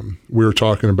we were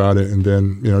talking about it, and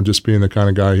then just being the kind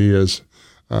of guy he is,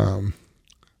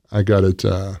 I got it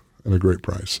at a great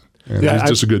price. And he's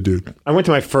just a good dude. I went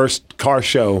to my first car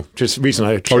show just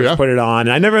recently. I put it on.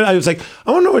 And I was like,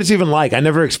 I wonder what it's even like. I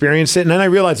never experienced it. And then I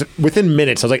realized within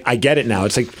minutes, I was like, I get it now.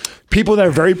 It's like people that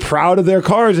are very proud of their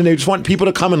cars and they just want people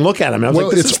to come and look at them. And I was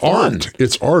like, this is fun.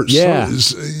 It's art. Yeah.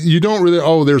 So you don't really,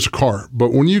 there's a car.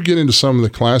 But when you get into some of the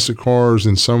classic cars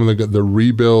and some of the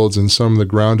rebuilds and some of the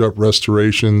ground up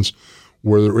restorations,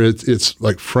 where it's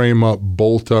like frame up,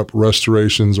 bolt up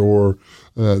restorations, or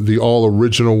the all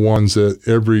original ones that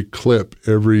every clip,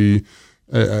 everything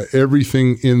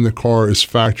in the car is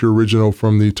factory original,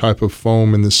 from the type of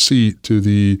foam in the seat to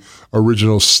the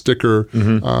original sticker.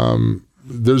 Mm-hmm.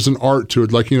 There's an art to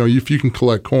it. Like, if you can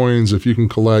collect coins, if you can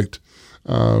collect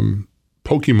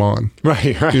Pokemon,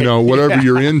 right. Whatever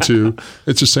you're into,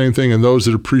 it's the same thing. And those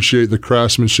that appreciate the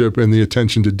craftsmanship and the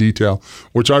attention to detail,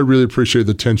 which I really appreciate,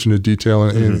 the attention to detail,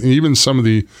 and even some of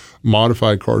the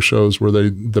modified car shows where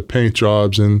the paint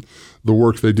jobs and the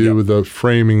work they do with the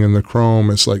framing and the chrome,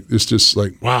 it's just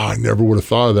like, wow, I never would have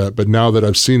thought of that. But now that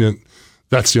I've seen it,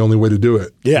 that's the only way to do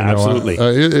it. Yeah, absolutely.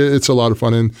 It's a lot of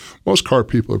fun, and most car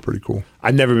people are pretty cool.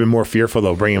 I've never been more fearful,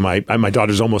 though, bringing my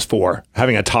daughter's almost 4,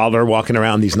 having a toddler walking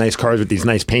around these nice cars with these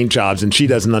nice paint jobs, and she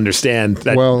doesn't understand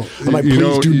that. Well, I'm like,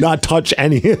 please do not touch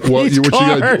any of these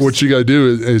cars. What you got to do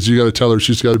is you got to tell her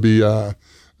she's got to be, you got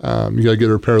to get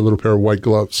her a little pair of white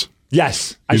gloves.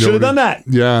 Yes, I should have done that.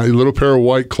 Yeah, a little pair of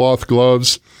white cloth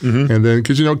gloves, and then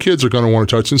because kids are going to want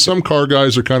to touch, and some car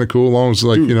guys are kind of cool, as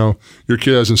long as your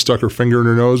kid hasn't stuck her finger in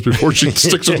her nose before she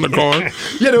sticks it in the car.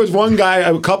 Yeah, there was one guy,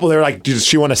 a couple. They were like, "Does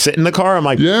she want to sit in the car?" I'm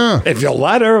like, "Yeah, if you'll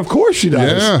let her, of course she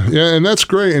does." Yeah, and that's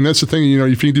great, and that's the thing.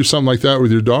 If you can do something like that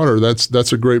with your daughter,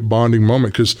 that's a great bonding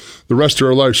moment, because the rest of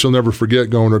her life she'll never forget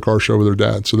going to a car show with her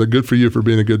dad. So they're good for you for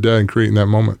being a good dad and creating that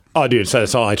moment. Oh, dude, so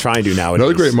that's all I try and do now.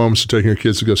 Another great moment is taking your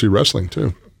kids to go see wrestling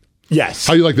too. Yes.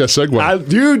 How you like that segue?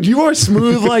 Dude, you are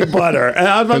smooth like butter. And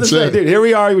I was about to say, dude, here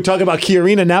we are. We're talking about Key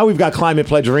Arena. Now we've got Climate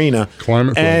Pledge Arena.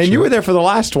 And you were there for the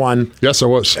last one. Yes, I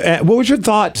was. What was your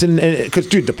thoughts? Because,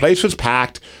 dude, the place was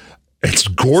packed. It's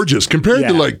gorgeous compared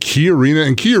to like Key Arena.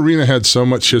 And Key Arena had so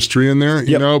much history in there,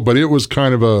 but it was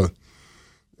kind of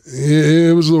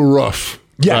it was a little rough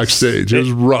backstage. It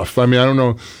was rough. I mean, I don't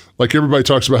know. Like, everybody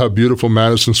talks about how beautiful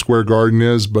Madison Square Garden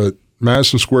is, but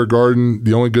Madison Square Garden,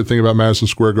 the only good thing about Madison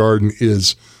Square Garden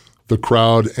is the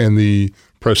crowd and the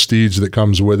prestige that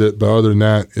comes with it. But other than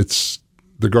that,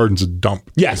 the garden's a dump.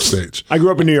 Yes. Stage. I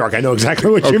grew up in New York. I know exactly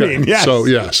what you mean. Yes. So,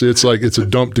 yes, it's a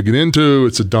dump to get into.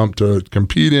 It's a dump to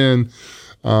compete in.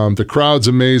 The crowd's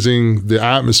amazing. The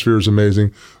atmosphere is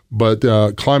amazing. But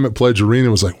Climate Pledge Arena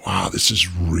was like, wow, this is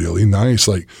really nice.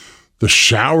 Like, the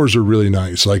showers are really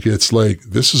nice. Like, it's like,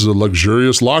 this is a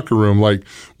luxurious locker room. Like,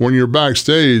 when you're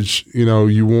backstage,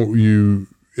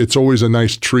 it's always a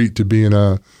nice treat to be in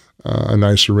a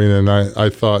nice arena. And I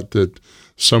thought that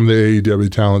some of the AEW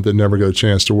talent that never got a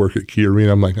chance to work at Key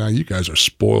Arena, I'm like, you guys are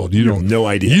spoiled. You have no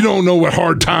idea. You don't know what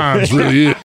hard times really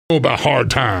is. About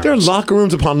hard times. There are locker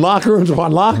rooms upon locker rooms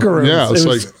upon locker rooms. Yeah, it's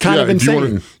like kind of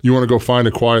insane. You want to go find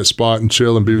a quiet spot and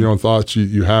chill and be with your own thoughts.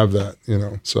 You have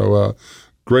that. So.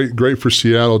 Great for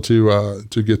Seattle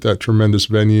to get that tremendous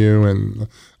venue, and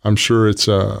I'm sure it's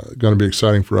going to be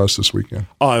exciting for us this weekend.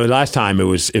 Oh, last time it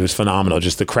was phenomenal.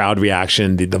 Just the crowd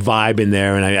reaction, the vibe in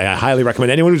there, and I highly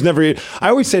recommend anyone who's never. I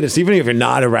always say this, even if you're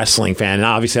not a wrestling fan, and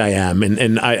obviously I am,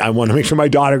 and I want to make sure my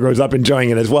daughter grows up enjoying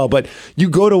it as well. But you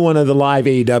go to one of the live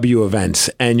AEW events,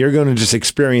 and you're going to just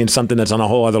experience something that's on a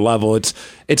whole other level. It's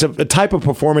a type of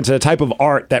performance, and a type of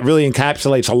art that really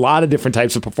encapsulates a lot of different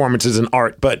types of performances and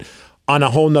art, but on a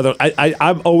whole nother,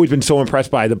 I've always been so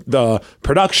impressed by the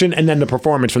production and then the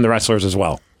performance from the wrestlers as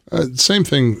well. Same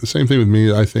thing with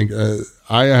me. I think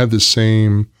I have the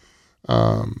same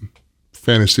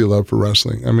fantasy love for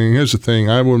wrestling. I mean, here's the thing: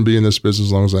 I wouldn't be in this business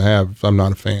as long as I have if I'm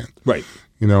not a fan. Right.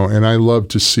 and I love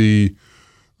to see,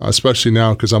 especially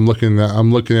now because I'm looking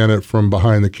at it from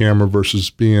behind the camera versus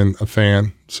being a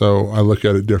fan. So I look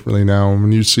at it differently now. And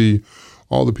when you see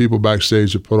all the people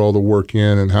backstage that put all the work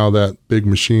in and how that big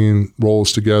machine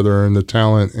rolls together and the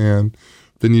talent, and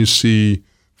then you see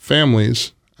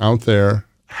families out there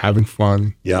having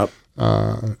fun. Yep.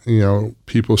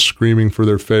 People screaming for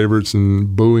their favorites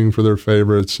and booing for their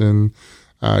favorites and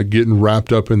getting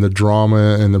wrapped up in the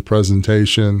drama and the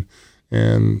presentation.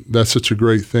 And that's such a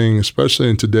great thing, especially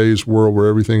in today's world where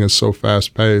everything is so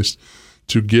fast-paced,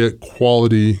 to get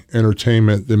quality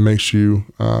entertainment that makes you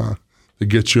that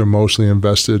gets you emotionally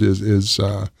invested is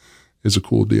a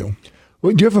cool deal.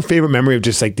 Well, do you have a favorite memory of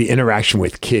just like the interaction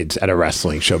with kids at a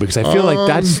wrestling show? Because I feel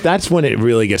like that's when it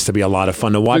really gets to be a lot of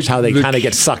fun to watch how they kind of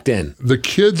get sucked in. The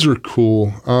kids are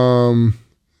cool.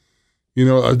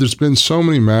 There's been so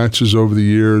many matches over the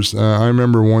years. I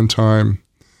remember one time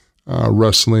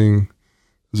wrestling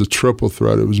as a triple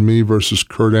threat. It was me versus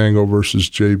Kurt Angle versus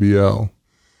JBL,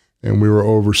 and we were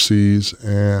overseas.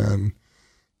 And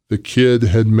the kid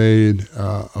had made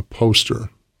a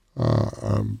poster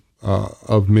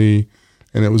of me.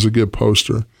 And it was a good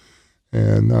poster.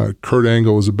 And Kurt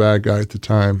Angle was a bad guy at the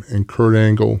time. And Kurt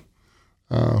Angle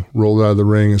rolled out of the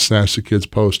ring and snatched the kid's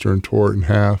poster and tore it in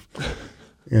half.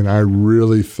 And I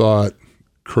really thought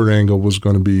Kurt Angle was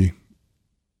going to be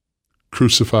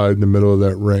crucified in the middle of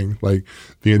that ring. Like,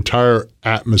 the entire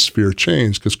atmosphere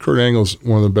changed because Kurt Angle's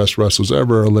one of the best wrestlers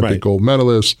ever, Olympic gold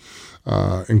medalist,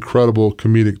 incredible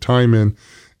comedic timing.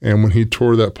 And when he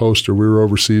tore that poster, we were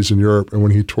overseas in Europe, and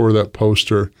when he tore that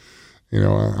poster,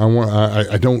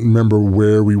 I don't remember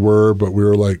where we were, but we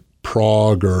were like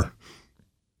Prague or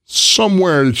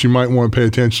somewhere that you might want to pay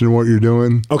attention to what you're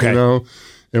doing. Okay.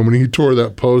 And when he tore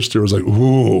that poster, it was like,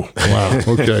 ooh, wow,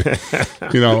 okay.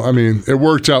 It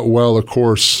worked out well, of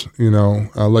course,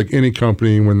 like any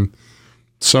company, when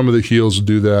some of the heels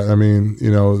do that.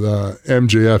 The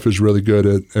MJF is really good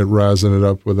at razzing it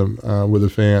up with them, with the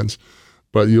fans.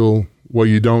 But what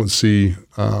you don't see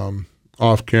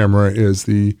off camera is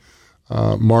the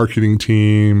marketing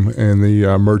team and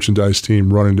the merchandise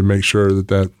team running to make sure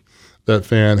that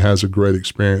fan has a great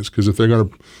experience. Because if they're going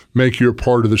to make you a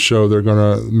part of the show, they're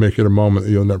going to make it a moment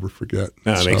that you'll never forget.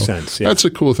 That makes sense. Yeah. That's a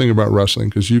cool thing about wrestling,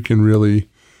 because you can really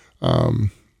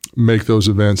make those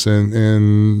events,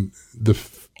 and the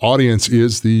audience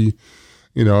is the.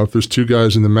 If there's two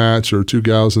guys in the match or two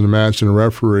gals in the match and a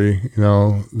referee,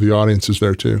 the audience is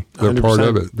there too. They're 100%. Part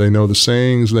of it. They know the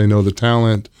sayings, they know the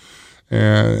talent,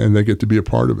 and they get to be a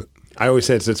part of it. I always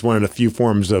say it's one of the few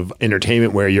forms of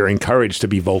entertainment where you're encouraged to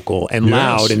be vocal and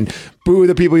loud and boo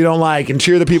the people you don't like and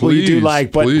cheer the people you do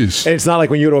like. But it's not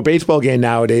like when you go to a baseball game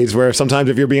nowadays, where sometimes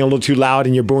if you're being a little too loud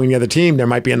and you're booing the other team, there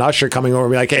might be an usher coming over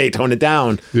and be like, hey, tone it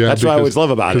down. Yeah, that's what I always love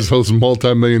about it. Because those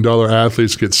multi-million-dollar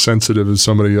athletes get sensitive as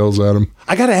somebody yells at them.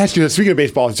 I got to ask you, speaking of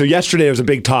baseball, so yesterday there was a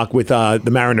big talk with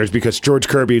the Mariners because George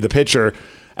Kirby, the pitcher,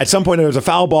 at some point there was a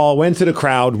foul ball, went to the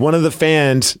crowd. One of the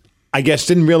fans, I guess,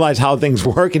 didn't realize how things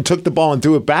work and took the ball and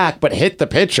threw it back, but hit the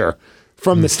pitcher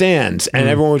from the stands. And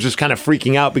everyone was just kind of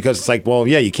freaking out because it's like, well,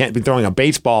 yeah, you can't be throwing a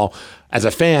baseball as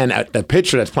a fan at the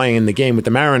pitcher that's playing in the game with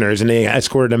the Mariners, and they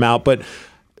escorted him out. But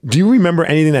do you remember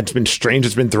anything that's been strange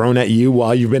that's been thrown at you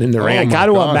while you've been in the ring? I got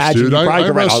to imagine you probably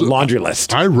could write a laundry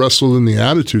list. I wrestled in the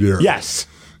Attitude Era. Yes.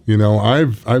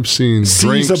 I've seen seas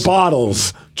drinks, of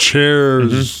bottles,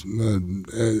 chairs,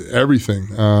 everything.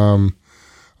 I'm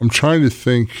trying to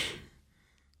think.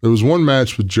 There was one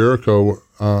match with Jericho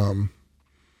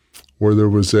where there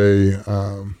was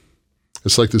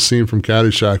it's like the scene from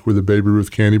Caddyshack with the Baby Ruth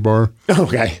candy bar.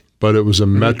 Okay. But it was a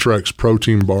Metrex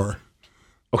protein bar.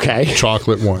 Okay.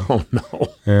 Chocolate one. Oh,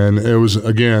 no. And it was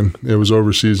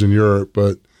overseas in Europe,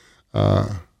 but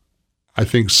I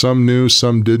think some knew,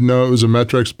 some didn't know it was a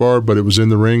Metrex bar, but it was in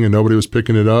the ring and nobody was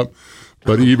picking it up.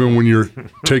 But even when you're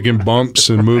taking bumps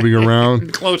and moving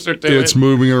around, closer to it's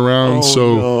moving around. Oh,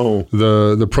 so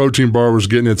no. the protein bar was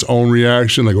getting its own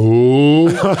reaction, like,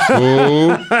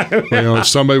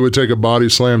 somebody would take a body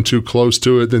slam too close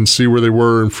to it, then see where they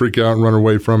were and freak out and run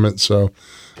away from it. So,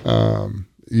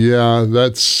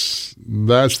 that's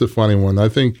the funny one. I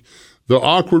think the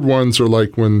awkward ones are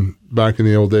like when back in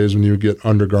the old days when you would get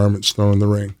undergarments thrown in the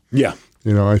ring. Yeah.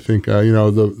 I think,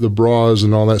 the bras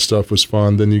and all that stuff was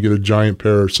fun. Then you get a giant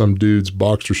pair of some dude's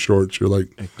boxer shorts. You're like,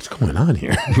 what's going on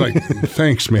here? Like,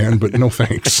 thanks, man, but no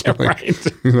thanks. Right.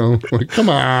 Come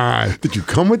on. Did you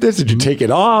come with this? Did you take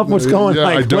it off? What's going on?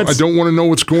 I don't want to know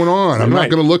what's going on. I'm not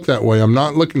going to look that way. I'm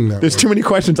not looking that way. There's too many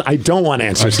questions I don't want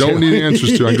answers to. I don't need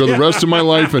answers to. I go the rest of my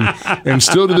life, and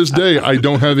still to this day, I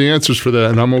don't have the answers for that,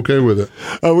 and I'm okay with it.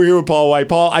 We're here with Paul Wight.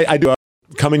 Paul, I do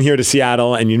coming here to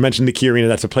Seattle, and you mentioned the Key Arena.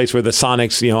 That's a place where the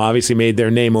Sonics, obviously made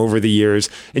their name over the years.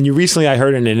 And you recently, I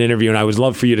heard in an interview, and I would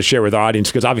love for you to share with our audience,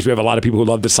 because obviously we have a lot of people who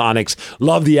love the Sonics,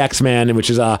 love the X-Man, which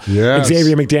is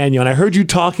Xavier McDaniel. And I heard you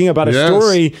talking about a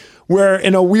story where,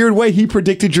 in a weird way, he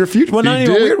predicted your future. Well, not in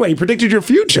a weird way. He predicted your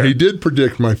future. He did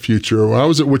predict my future. When I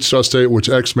was at Wichita State, which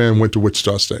X-Man went to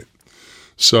Wichita State.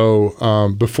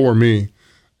 So before me.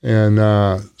 And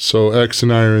so X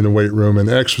and I are in the weight room, and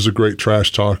X was a great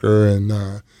trash talker. And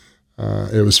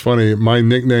it was funny. My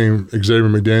nickname Xavier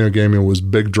McDaniel gave me was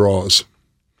Big Draws.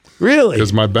 Really?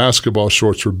 Because my basketball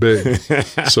shorts were big.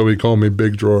 So he called me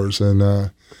Big Drawers.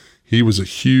 And he was a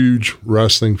huge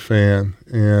wrestling fan.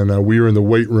 And we were in the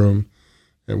weight room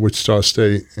at Wichita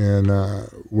State, and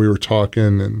we were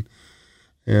talking,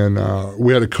 and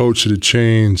we had a coach that had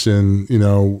changed, and,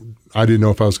 I didn't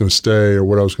know if I was going to stay or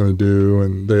what I was going to do,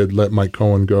 and they had let Mike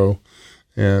Cohen go.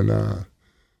 And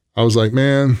I was like,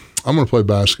 man, I'm going to play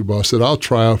basketball. I said, I'll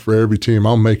try out for every team.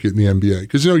 I'll make it in the NBA.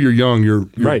 Because, you're young, you're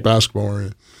right. Basketball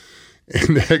oriented.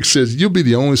 And the X says, you'll be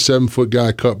the only 7-foot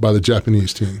guy cut by the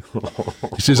Japanese team.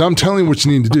 He says, I'm telling you what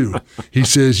you need to do. He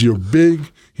says, you're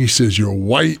big. He says, you're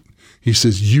white. He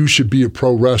says, you should be a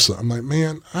pro wrestler. I'm like,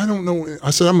 man, I don't know.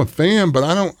 I said, I'm a fan, but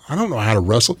I don't know how to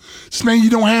wrestle. He says, man, you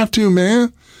don't have to,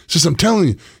 man. He says, I'm telling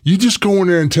you, you just go in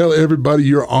there and tell everybody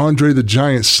you're Andre the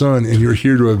Giant's son and you're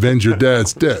here to avenge your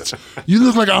dad's debts. You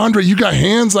look like Andre. You got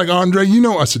hands like Andre.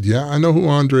 I said, yeah, I know who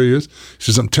Andre is. He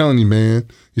says, I'm telling you, man.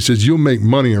 He says, you'll make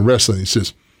money in wrestling. He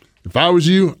says, if I was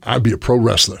you, I'd be a pro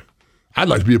wrestler. I'd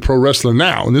like to be a pro wrestler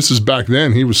now. And this is back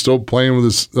then. He was still playing with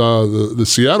the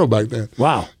Seattle back then.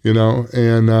 Wow.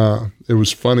 And it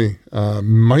was funny.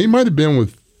 He might have been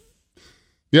with,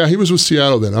 he was with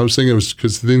Seattle then. I was thinking it was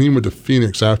because then he went to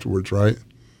Phoenix afterwards, right?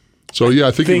 So, yeah,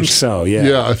 I think so, yeah.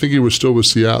 Yeah, I think he was still with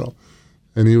Seattle.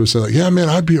 And he was saying, like, yeah, man,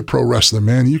 I'd be a pro wrestler,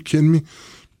 man. Are you kidding me?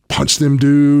 Punch them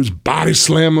dudes, body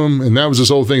slam them. And that was his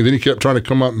whole thing. Then he kept trying to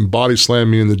come up and body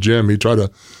slam me in the gym. He tried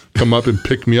to come up and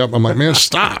pick me up. I'm like, man,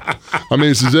 stop. I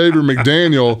mean, it's Xavier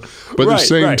McDaniel, but at the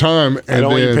same time. And I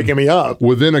don't want you picking me up.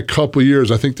 Within a couple of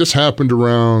years, I think this happened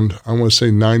around, I want to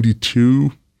say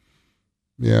 92.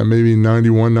 Yeah, maybe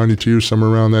 91, 92,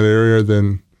 somewhere around that area.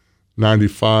 Then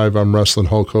 95, I'm wrestling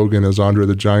Hulk Hogan as Andre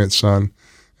the Giant's son.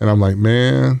 And I'm like,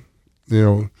 man,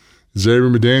 Xavier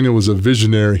McDaniel was a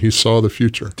visionary. He saw the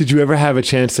future. Did you ever have a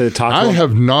chance to talk to him? I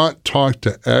have not talked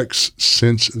to X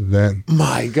since then.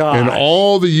 My God. In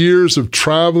all the years of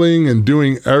traveling and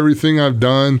doing everything I've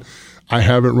done, I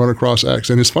haven't run across X.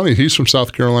 And it's funny, he's from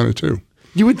South Carolina too.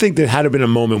 You would think there had to have been a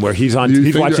moment where he's watching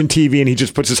TV and he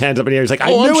just puts his hands up in the air. He's like,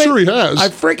 I'm sure he has. I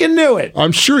freaking knew it.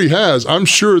 I'm sure he has. I'm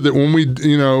sure that when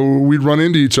we'd run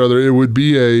into each other, it would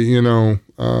be a,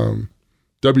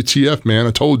 WTF, man,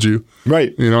 I told you.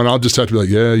 Right. And I'll just have to be like,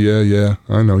 yeah,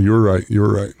 I know, you were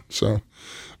right. So,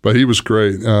 but he was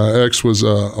great. X was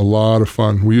a lot of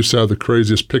fun. We used to have the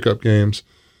craziest pickup games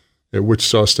at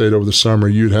Wichita State over the summer.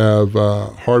 You'd have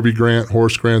Harvey Grant,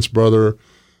 Horace Grant's brother,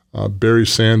 Barry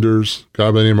Sanders, a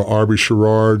guy by the name of Arby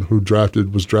Sherrard, who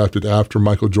was drafted after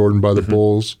Michael Jordan by the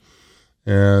Bulls,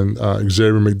 and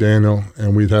Xavier McDaniel,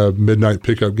 and we'd have midnight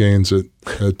pickup games at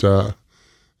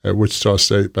Wichita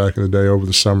State back in the day over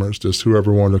the summers, just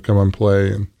whoever wanted to come and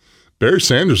play. And Barry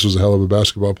Sanders was a hell of a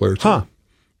basketball player too. Huh.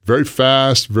 Very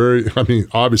fast,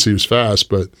 obviously he was fast,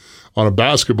 but on a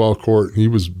basketball court, he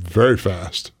was very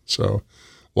fast. So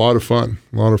a lot of fun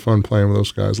playing with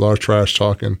those guys, a lot of trash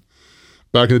talking.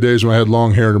 Back in the days when I had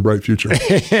long hair and a bright future.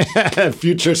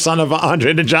 Future son of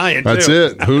Andre the Giant. That's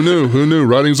it. Who knew?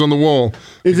 Writing's on the wall.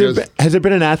 Has there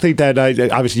been an athlete that,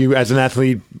 obviously you as an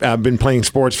athlete, been playing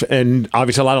sports, and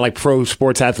obviously a lot of like pro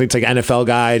sports athletes, like NFL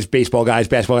guys, baseball guys,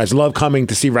 basketball guys, love coming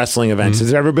to see wrestling events. Mm-hmm.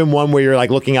 Has there ever been one where you're like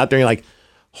looking out there and you're like,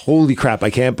 holy crap, I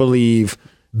can't believe.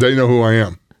 They know who I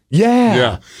am. Yeah.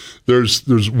 Yeah.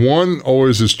 There's one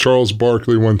always is Charles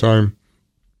Barkley one time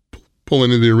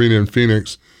pulling into the arena in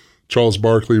Phoenix. Charles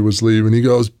Barkley was leaving. He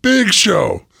goes, Big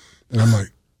Show. And I'm like,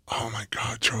 oh my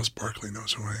God, Charles Barkley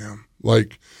knows who I am.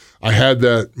 Like, I had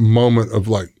that moment of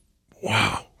like,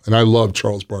 wow. And I love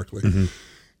Charles Barkley. Mm-hmm.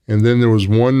 And then there was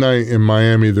one night in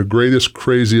Miami, the greatest,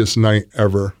 craziest night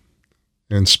ever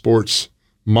in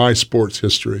my sports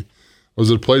history. I was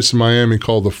at a place in Miami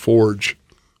called The Forge,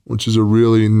 which is a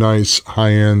really nice,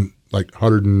 high-end, like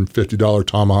 $150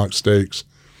 tomahawk steaks.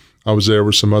 I was there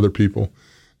with some other people.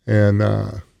 And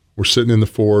we're sitting in the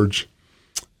Forge,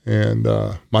 and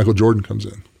Michael Jordan comes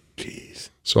in. Jeez.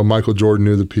 So Michael Jordan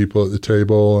knew the people at the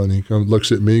table, and he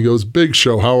looks at me. He goes, Big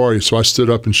Show, how are you? So I stood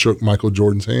up and shook Michael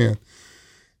Jordan's hand.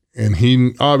 And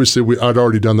he, obviously, I'd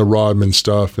already done the Rodman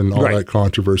stuff and all that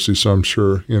controversy, so I'm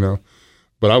sure,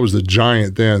 but I was the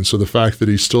giant then. So the fact that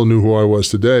he still knew who I was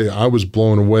today, I was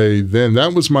blown away then.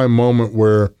 That was my moment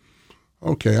where,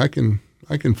 okay, I can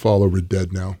fall over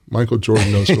dead now. Michael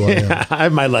Jordan knows who I am. I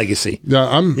have my legacy.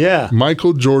 Yeah,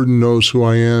 Michael Jordan knows who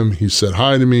I am. He said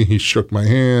hi to me. He shook my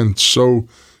hand. So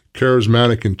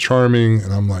charismatic and charming.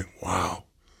 And I'm like, wow.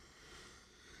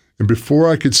 And before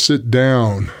I could sit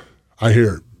down, I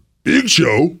hear, Big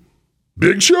Show?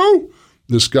 Big Show?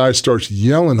 This guy starts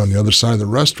yelling on the other side of the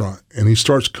restaurant, and he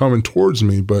starts coming towards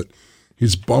me, but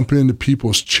he's bumping into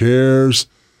people's chairs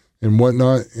and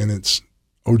whatnot, and it's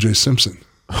O.J. Simpson.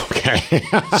 Okay.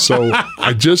 So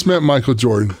I just met Michael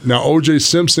Jordan. Now O.J.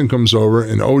 Simpson comes over,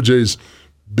 and O.J.'s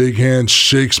big hand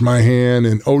shakes my hand,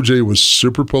 and O.J. was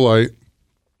super polite.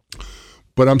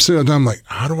 But I'm sitting down, I'm like,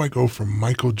 how do I go from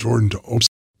Michael Jordan to O.J.?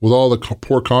 With all the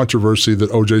poor controversy that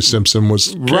O.J. Simpson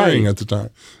was carrying at the time,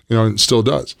 and still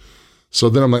does. So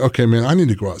then I'm like, okay, man, I need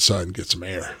to go outside and get some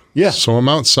air. Yeah. So I'm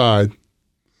outside,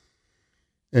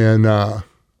 and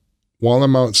while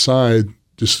I'm outside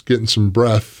just getting some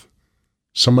breath,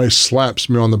 somebody slaps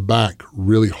me on the back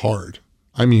really hard.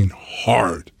 I mean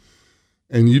hard.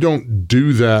 And you don't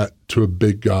do that to a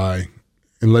big guy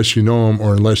unless you know him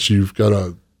or unless you've got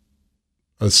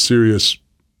a serious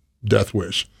death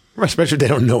wish. Especially if they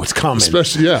don't know it's coming.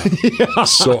 Especially, yeah.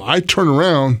 So I turn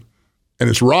around, and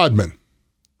it's Rodman.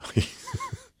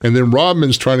 And then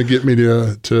Rodman's trying to get me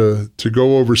to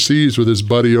go overseas with his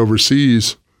buddy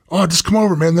overseas. Oh, just come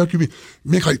over, man. They'll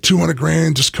make like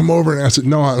 $200,000. Just come over. And I said,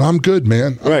 no, I'm good,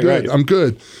 man. I'm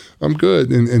good.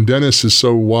 And Dennis is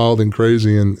so wild and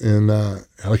crazy, and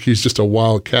like he's just a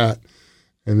wild cat.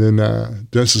 And then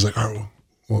Dennis is like, all right,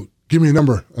 well, give me a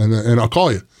number, and I'll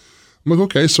call you. I'm like,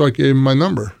 okay. So I gave him my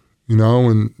number,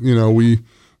 and we,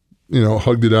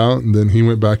 hugged it out, and then he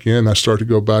went back in. I started to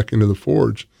go back into the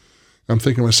Forge. I'm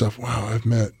thinking to myself, wow, I've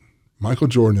met Michael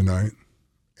Jordan tonight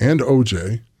and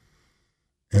OJ,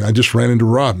 and I just ran into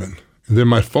Rodman. And then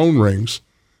my phone rings,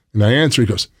 and I answer. He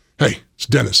goes, hey, it's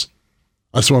Dennis.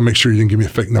 I just want to make sure you didn't give me a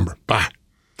fake number. Bye.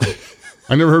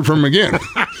 I never heard from him again.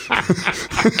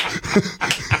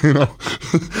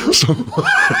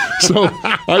 So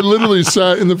I literally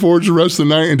sat in the Forge the rest of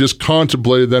the night and just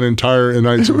contemplated that entire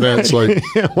night's events. Like,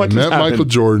 I met Michael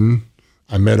Jordan,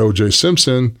 I met O.J.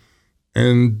 Simpson,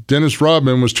 and Dennis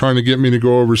Rodman was trying to get me to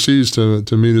go overseas to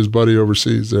meet his buddy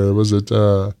overseas. There was it.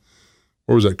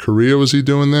 What was that? Korea? Was he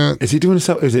doing that? Is he doing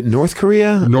something? Is it North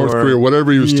Korea? North Korea,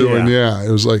 whatever he was doing. Yeah,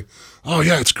 it was like, oh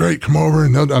yeah, it's great. Come over.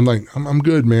 And I'm like, I'm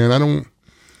good, man.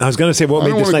 I was going to say, what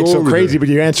made this night so crazy, but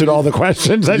you answered all the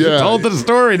questions. I just told the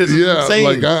story. This is insane.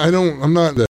 Like I'm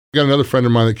not that. I got another friend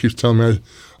of mine that keeps telling me,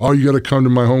 oh, you got to come to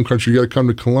my home country. You got to come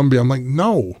to Colombia. I'm like,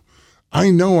 no. I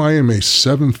know I am a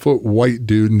 7-foot white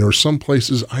dude, and there are some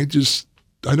places I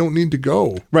don't need to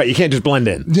go. Right, you can't just blend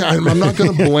in. Yeah, I'm not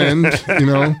going to blend,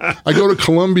 I go to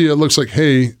Colombia, it looks like,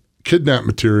 hey, kidnap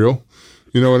material.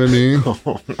 You know what I mean?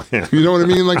 You know what I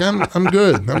mean? Like, I'm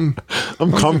good.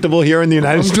 I'm comfortable here in the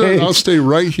United States. Good. I'll stay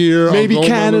right here. Maybe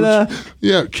Canada.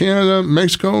 Yeah, Canada,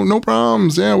 Mexico, no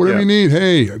problems. Yeah, whatever you need.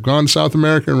 Hey, I've gone to South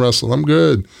America and wrestled. I'm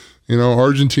good.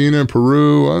 Argentina and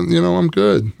Peru, I'm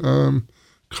good.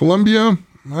 Colombia,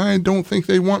 I don't think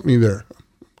they want me there.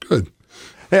 Good.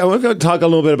 Hey, I want to talk a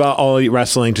little bit about All Elite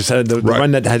Wrestling, just the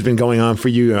run that has been going on for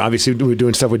you. Obviously, we're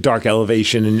doing stuff with Dark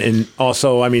Elevation, and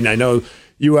also, I mean, I know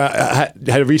you had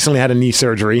recently had a knee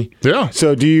surgery. Yeah.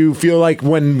 So do you feel like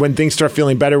when things start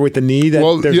feeling better with the knee,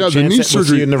 that there's a chance the knee that surgery, we'll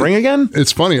see you in the ring again?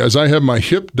 It's funny, as I had my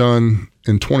hip done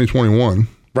in 2021.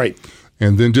 Right.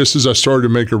 And then just as I started to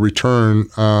make a return,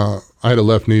 I had a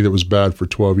left knee that was bad for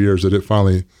 12 years that it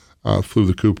finally flew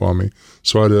the coop on me.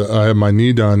 So I had my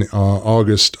knee done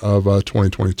August of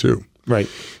 2022. Right.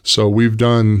 So we've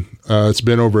done, it's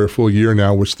been over a full year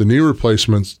now, which the knee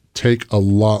replacements take a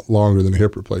lot longer than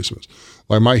hip replacements.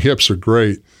 Like, my hips are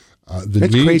great.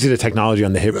 It's crazy, the technology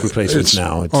on the hip replacements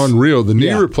now. It's unreal. The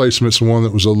knee replacement's the one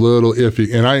that was a little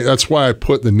iffy. And that's why I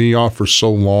put the knee off for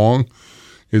so long,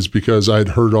 is because I'd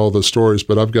heard all the stories.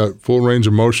 But I've got full range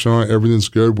of motion on it. Everything's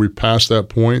good. We passed that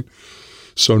point.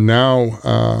 So now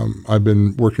I've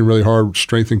been working really hard,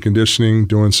 strength and conditioning,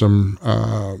 doing some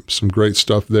great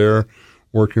stuff there,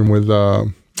 working with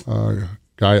a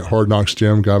guy at Hard Knocks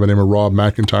Gym, a guy by the name of Rob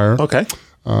McIntyre. Okay.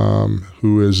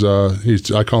 Who is,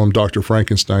 I call him Dr.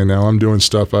 Frankenstein now. I'm doing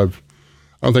stuff I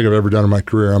don't think I've ever done in my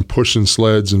career. I'm pushing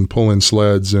sleds and pulling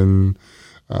sleds and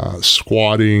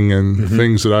squatting and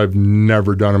things that I've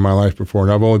never done in my life before.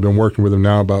 And I've only been working with him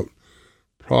now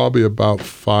probably about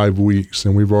 5 weeks,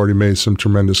 and we've already made some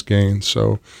tremendous gains.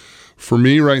 So for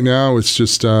me right now, it's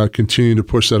just continue to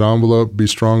push that envelope, be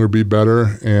stronger, be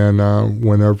better, and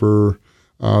whenever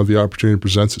the opportunity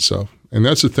presents itself. And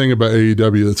that's the thing about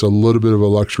AEW that's a little bit of a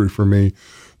luxury for me.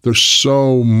 There's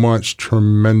so much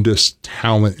tremendous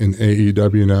talent in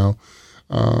AEW now,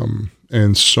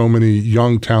 and so many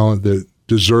young talent that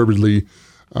deservedly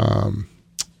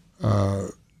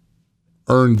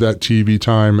earned that TV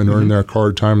time and earned their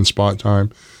card time and spot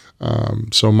time.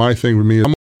 So my thing with me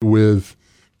is with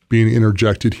being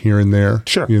interjected here and there,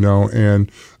 sure, and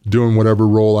doing whatever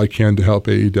role I can to help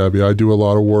AEW. I do a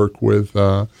lot of work with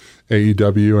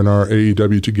AEW and our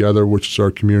AEW Together, which is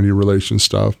our community relations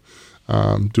stuff.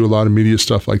 Do a lot of media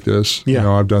stuff like this. Yeah.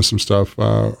 I've done some stuff,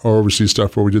 overseas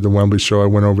stuff where we did the Wembley show. I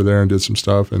went over there and did some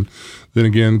stuff. And then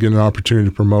again, get an opportunity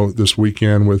to promote this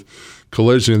weekend with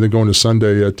Collision, and then going to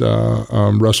Sunday at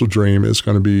Wrestle Dream is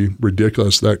going to be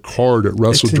ridiculous. That card at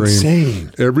Wrestle Dream,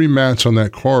 insane. Every match on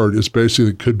that card is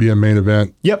basically could be a main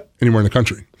event. Yep. Anywhere in the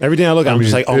country. Everything I look at, I'm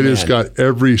just like, oh, it man. has got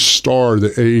every star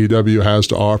that AEW has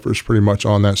to offer is pretty much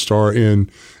on that star in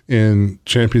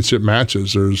championship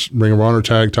matches. There's Ring of Honor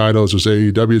tag titles, there's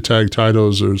AEW tag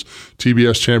titles, there's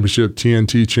TBS championship,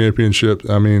 TNT championship.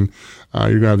 I mean, you're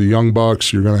going to have the Young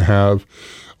Bucks, you're going to have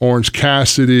Orange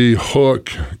Cassidy,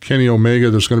 Hook, Kenny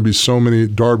Omega. There's going to be so many,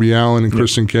 Darby Allin and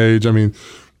Christian Cage. I mean,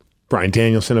 Bryan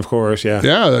Danielson, of course, yeah.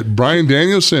 Yeah, Bryan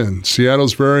Danielson,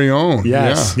 Seattle's very own.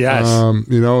 Yes, yeah.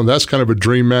 yes. That's kind of a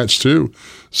dream match too.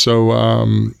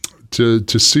 So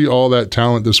to see all that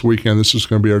talent this weekend, this is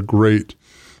going to be a great.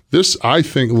 This, I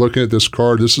think, looking at this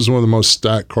card, this is one of the most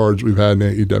stacked cards we've had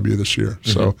in AEW this year.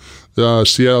 So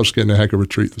Seattle's getting a heck of a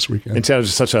treat this weekend. And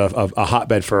Seattle's such a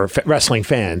hotbed for wrestling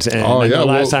fans. And the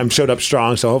last time showed up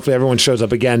strong, so hopefully everyone shows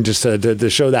up again just to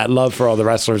show that love for all the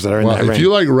wrestlers that are in that ring. If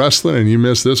you like wrestling and you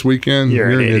miss this weekend, you're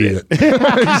an idiot.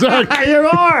 Exactly. You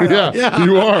are. Yeah,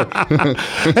 you are.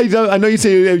 Hey, I know you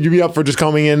say you'd be up for just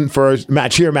coming in for a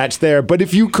match here, match there, but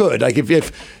if you could, like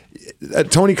if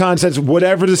Tony Khan says,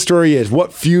 whatever the story is,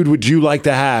 what feud would you like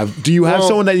to have? Do you have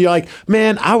someone that you're like,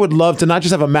 man, I would love to not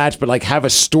just have a match, but like have a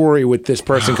story with this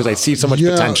person because I see so much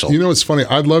potential? It's funny.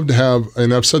 I'd love to have,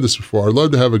 and I've said this before, I'd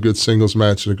love to have a good singles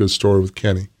match and a good story with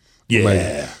Kenny.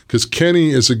 Yeah. Because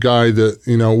Kenny is a guy that,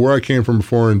 where I came from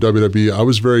before in WWE, I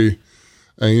was very,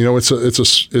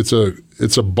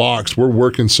 it's a box. We're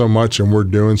working so much and we're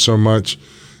doing so much.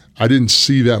 I didn't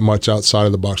see that much outside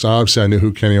of the box. Obviously, I knew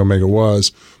who Kenny Omega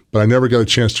was, but I never got a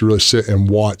chance to really sit and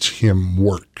watch him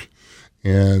work.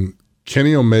 And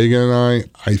Kenny Omega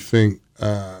and I think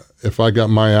if I got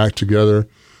my act together,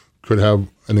 could have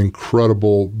an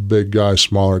incredible big guy,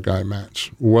 smaller guy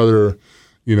match. Whether,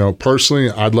 personally,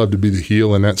 I'd love to be the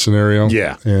heel in that scenario.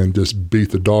 Yeah. And just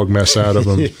beat the dog mess out of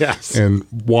him. Yes. And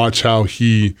watch how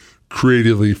he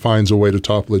creatively finds a way to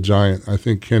topple a giant. I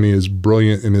think Kenny is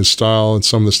brilliant in his style and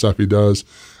some of the stuff he does,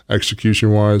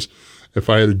 execution-wise. If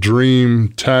I had a dream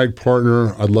tag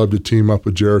partner, I'd love to team up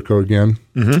with Jericho again.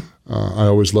 Mm-hmm. I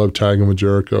always loved tagging with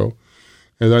Jericho.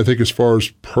 And I think as far as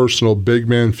personal big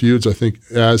man feuds, I think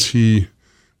as he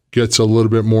gets a little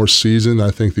bit more seasoned,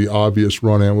 I think the obvious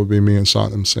run-in would be me and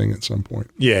Satnam Singh at some point.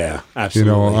 Yeah,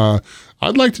 absolutely.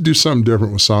 I'd like to do something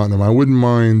different with Satnam. I wouldn't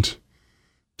mind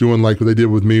doing like what they did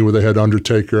with me where they had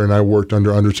Undertaker and I worked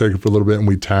under Undertaker for a little bit and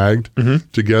we tagged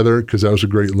together because that was a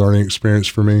great learning experience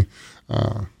for me.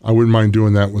 I wouldn't mind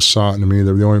doing that with Satnam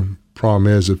either. The only problem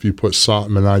is if you put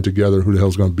Satnam and I together, who the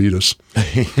hell's going to beat us?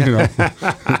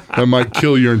 That might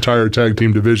kill your entire tag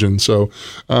team division. So,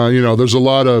 there's a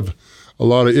lot of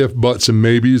if, buts, and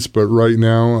maybes. But right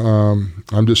now,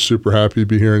 I'm just super happy to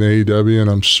be here in AEW,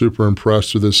 and I'm super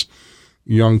impressed with this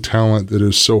young talent that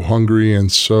is so hungry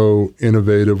and so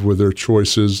innovative with their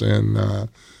choices, and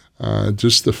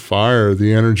just the fire,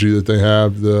 the energy that they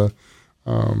have.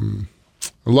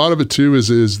 A lot of it too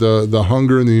is the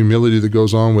hunger and the humility that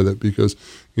goes on with it because,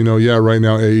 right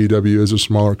now AEW is a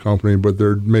smaller company, but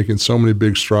they're making so many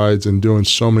big strides and doing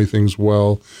so many things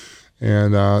well.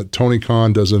 And Tony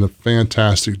Khan does a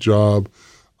fantastic job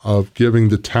of giving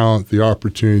the talent the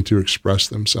opportunity to express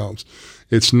themselves.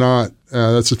 It's not,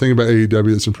 that's the thing about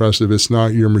AEW that's impressive. It's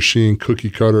not your machine cookie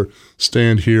cutter,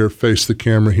 stand here, face the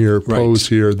camera here, pose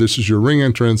here. This is your ring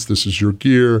entrance. This is your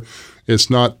gear. It's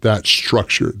not that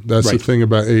structured. That's the thing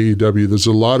about AEW. There's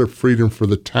a lot of freedom for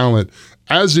the talent,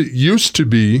 as it used to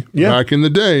be back in the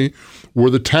day, where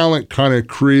the talent kind of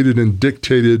created and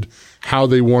dictated how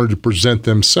they wanted to present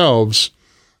themselves.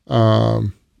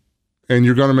 And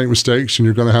you're going to make mistakes and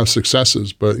you're going to have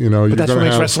successes, but you're going to have. That's what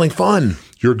makes wrestling fun.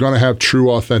 You're going to have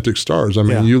true, authentic stars. I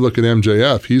mean, you look at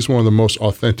MJF; he's one of the most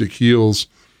authentic heels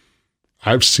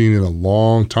I've seen in a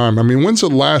long time. I mean, when's the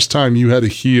last time you had a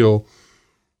heel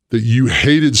that you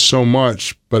hated so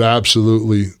much but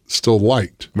absolutely still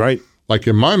liked? Right. Like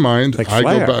in my mind, Like I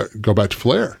Flair. go back to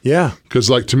Flair. Yeah. Because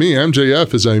like to me,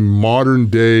 MJF is a modern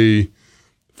day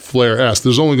Flair-esque.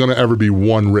 There's only going to ever be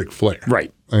one Ric Flair.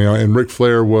 Right. And Ric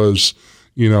Flair was,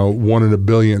 1 in a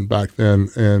billion back then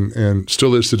and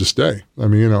still is to this day. I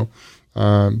mean,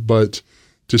 but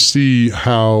to see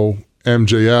how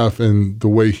MJF and the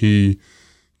way he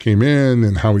came in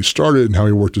and how he started and how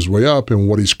he worked his way up and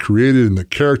what he's created and the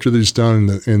character that he's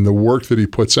done and the work that he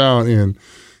puts out and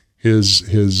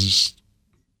his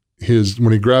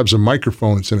when he grabs a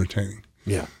microphone, it's entertaining.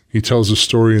 Yeah. He tells a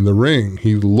story in the ring.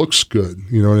 He looks good.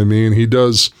 You know what I mean? He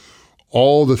does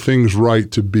all the things right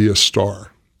to be a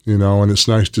star, and it's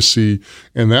nice to see.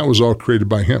 And that was all created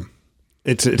by him.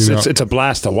 It's a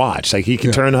blast to watch. Like he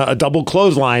can turn a double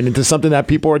clothesline into something that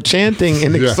people are chanting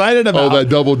and excited about. Oh, that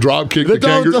double drop kick, the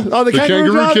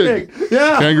kangaroo drop kick.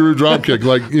 Yeah, kangaroo drop kick.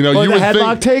 Like or you the would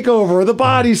headlock takeover or the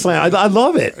body slam. I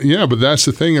love it. Yeah, but that's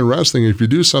the thing in wrestling. If you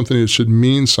do something, it should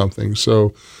mean something.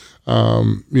 So,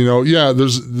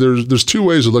 there's two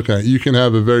ways of looking at it. You can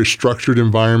have a very structured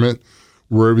environment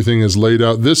where everything is laid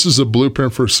out. This is a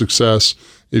blueprint for success.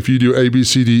 If you do A, B,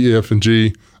 C, D, E, F, and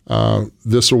G.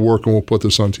 This will work and we'll put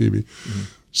this on TV. Mm-hmm.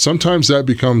 Sometimes that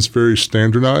becomes very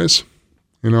standardized,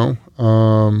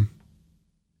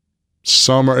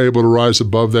 Some are able to rise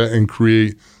above that and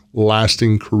create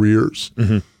lasting careers.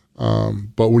 Mm-hmm.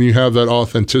 But when you have that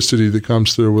authenticity that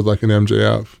comes through with like an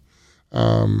MJF,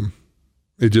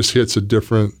 it just hits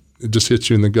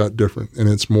you in the gut different. And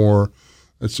it's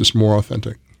just more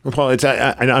authentic. Well, Paul,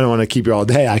 I don't want to keep you all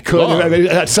day. I could.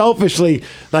 Oh. Selfishly,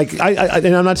 like,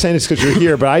 and I'm not saying this because you're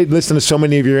here, but I listen to so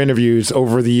many of your interviews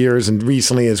over the years and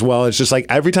recently as well. It's just like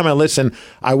every time I listen,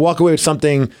 I walk away with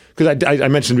something, because I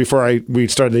mentioned before we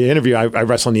started the interview, I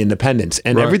wrestle in the independents.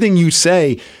 And everything you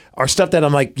say are stuff that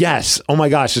I'm like, yes, oh my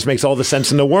gosh, this makes all the sense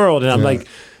in the world. And I'm like,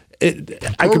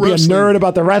 I could be a nerd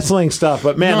about the wrestling stuff,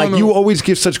 but man, you always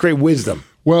give such great wisdom.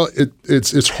 Well,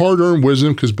 it's hard-earned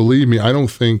wisdom because, believe me, I don't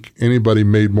think anybody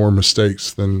made more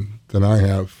mistakes than I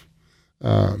have.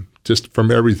 Just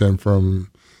from everything, from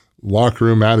locker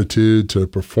room attitude to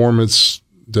performance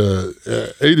to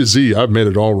A to Z, I've made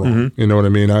it all wrong. Mm-hmm. You know what I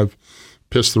mean? I've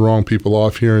pissed the wrong people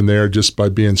off here and there just by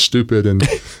being stupid. And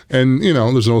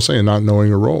there's no saying not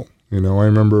knowing a role. I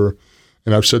remember,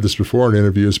 and I've said this before in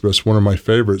interviews, but it's one of my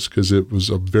favorites because it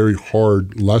was a very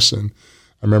hard lesson.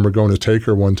 I remember going to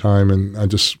Taker one time, and I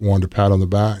just wanted to pat on the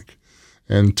back.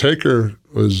 And Taker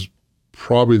was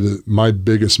probably my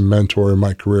biggest mentor in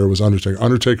my career was Undertaker.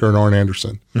 Undertaker and Arn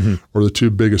Anderson were the two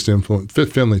biggest influence.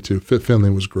 Fit Finlay, too. Fit Finlay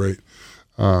was great.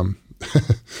 I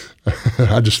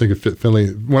just think of Fit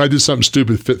Finlay. When I did something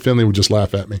stupid, Fit Finlay would just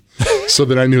laugh at me. So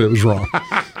that I knew it was wrong.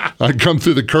 I'd come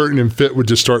through the curtain, and Fit would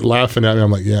just start laughing at me.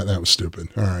 I'm like, yeah, that was stupid.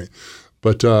 All right.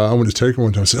 But I went to Taker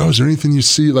one time. I said, is there anything you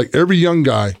see? Like, every young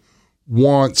guy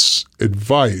wants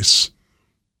advice,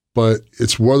 but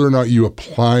it's whether or not you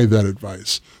apply that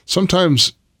advice.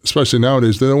 Sometimes, especially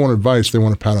nowadays, they don't want advice, they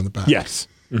want a pat on the back. Yes.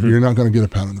 Mm-hmm. You're not going to get a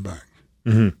pat on the back.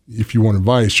 Mm-hmm. If you want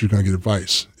advice, you're going to get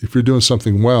advice. If you're doing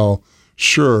something well,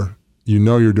 sure,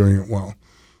 you're doing it well.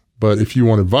 But if you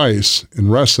want advice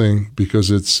in wrestling, because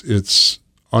it's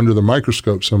under the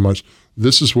microscope so much,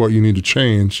 this is what you need to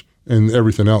change, and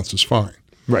everything else is fine.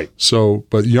 Right. So,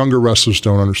 but younger wrestlers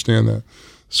don't understand that.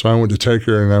 So I went to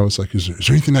Taker and I was like, is there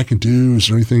anything I can do? Is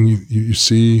there anything you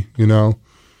see, any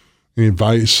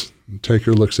advice? And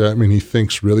Taker looks at me and he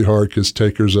thinks really hard because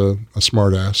Taker's a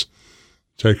smart ass.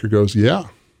 Taker goes, yeah,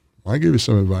 I'll give you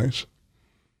some advice.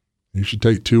 You should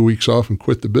take 2 weeks off and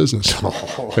quit the business.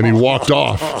 And he walked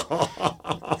off.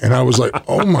 And I was like,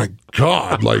 oh my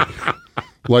God. Like,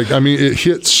 I mean, it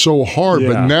hit so hard,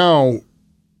 but now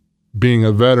being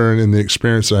a veteran and the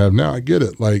experience I have now, I get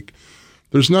it. Like,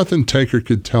 there's nothing Taker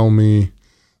could tell me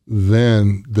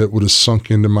then that would have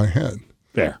sunk into my head.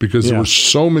 Yeah. Because there were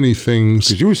so many things.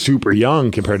 Because you were super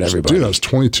young compared to everybody. Dude, I was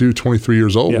 22, 23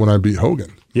 years old when I beat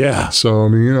Hogan. Yeah. So, I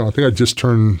mean, I think I just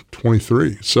turned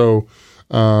 23. So,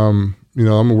 I'm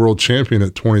a world champion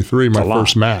at 23, my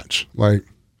first match. Like,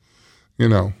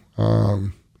 the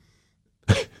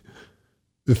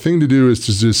thing to do is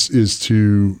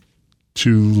to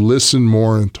listen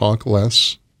more and talk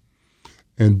less.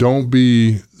 And don't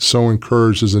be so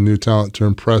encouraged as a new talent to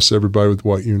impress everybody with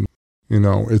what you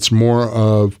know. It's more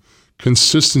of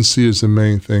consistency is the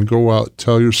main thing. Go out,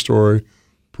 tell your story,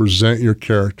 present your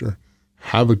character,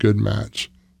 have a good match,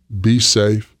 be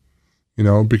safe,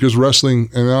 because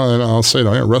wrestling, and I'll say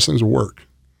it, wrestling's a work.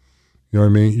 You know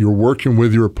what I mean? You're working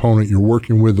with your opponent, you're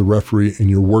working with the referee,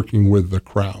 and you're working with the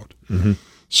crowd. Mm-hmm.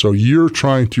 So you're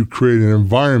trying to create an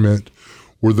environment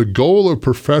where the goal of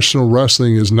professional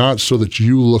wrestling is not so that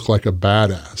you look like a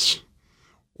badass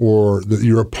or that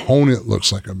your opponent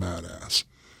looks like a badass.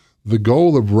 The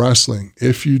goal of wrestling,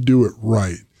 if you do it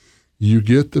right, you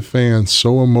get the fans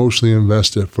so emotionally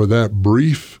invested for that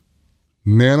brief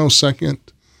nanosecond,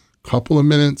 couple of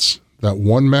minutes, that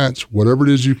one match, whatever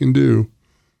it is you can do,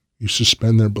 you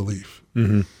suspend their belief.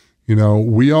 Mm-hmm. You know,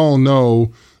 we all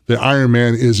know that Iron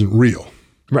Man isn't real.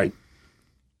 Right.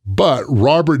 But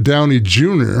Robert Downey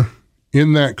Jr.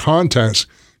 in that context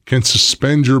can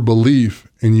suspend your belief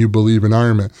and you believe in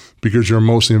Iron Man because you're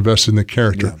emotionally invested in the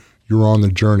character. Yeah. You're on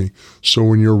the journey. So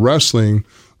when you're wrestling,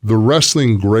 the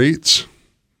wrestling greats,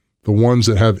 the ones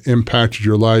that have impacted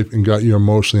your life and got you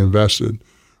emotionally invested,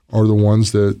 are the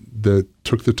ones that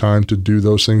took the time to do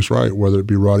those things right, whether it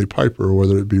be Roddy Piper,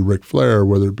 whether it be Ric Flair,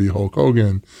 whether it be Hulk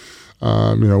Hogan,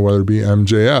 whether it be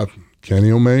MJF,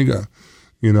 Kenny Omega.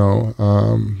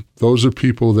 Those are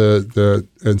people that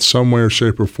in some way or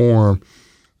shape or form,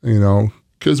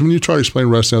 because when you try to explain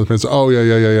wrestling to other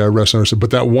fans, wrestling,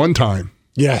 but that one time.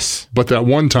 Yes. But that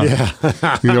one time. Yeah.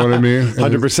 You know what I mean?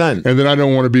 100%. And then I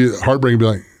don't want to be heartbreaking and be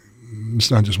like,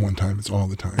 it's not just one time, it's all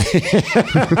the time.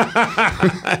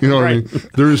 You know what I mean?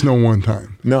 There is no one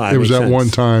time. No, it was that one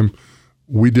time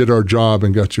we did our job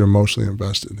and got you emotionally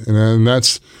invested. And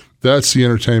that's the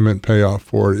entertainment payoff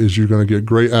for it, is you're going to get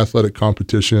great athletic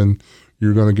competition.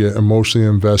 You're going to get emotionally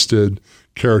invested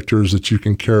characters that you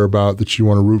can care about, that you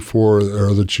want to root for,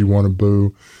 or that you want to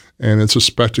boo. And it's a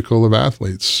spectacle of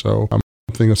athletes. So I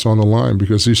think it's on the line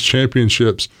because these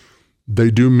championships,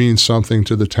 they do mean something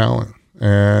to the talent.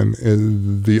 And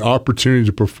the opportunity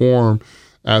to perform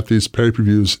at these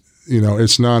pay-per-views,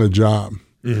 it's not a job.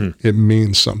 Mm-hmm. It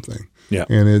means something. Yeah.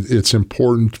 And it's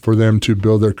important for them to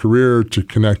build their career, to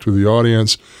connect with the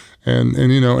audience, and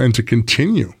to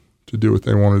continue to do what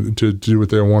they want to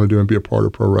do and be a part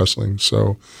of pro wrestling.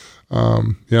 So,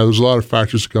 there's a lot of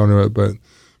factors that go into it,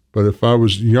 but if I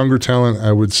was younger talent,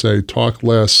 I would say talk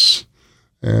less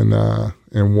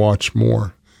and watch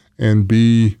more and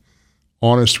be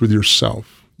honest with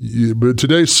yourself. But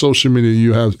today's social media,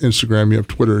 you have Instagram, you have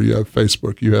Twitter, you have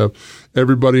Facebook, you have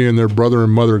everybody and their brother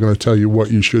and mother are going to tell you what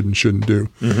you should and shouldn't do,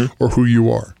 mm-hmm. or who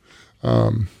you are.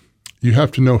 You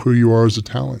have to know who you are as a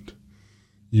talent.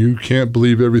 You can't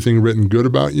believe everything written good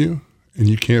about you, and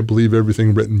you can't believe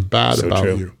everything written bad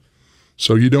about you.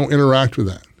 So you don't interact with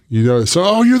that. You're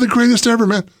the greatest ever,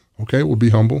 man. Okay, well, be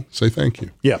humble. Say thank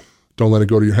you. Yeah. Don't let it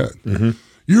go to your head. Mm-hmm.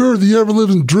 You're the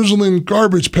ever-living, drizzling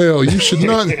garbage pail. You should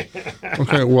not.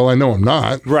 Okay, well, I know I'm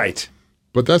not. Right.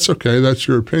 But that's okay. That's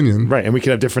your opinion. Right, and we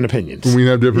can have different opinions. And we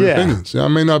have different opinions. I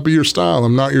may not be your style.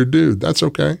 I'm not your dude. That's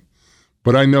okay.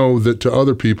 But I know that to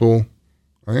other people,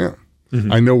 I am.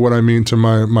 Mm-hmm. I know what I mean to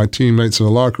my teammates in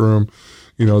the locker room,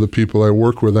 the people I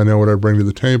work with. I know what I bring to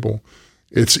the table.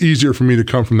 It's easier for me to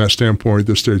come from that standpoint at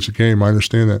this stage of the game. I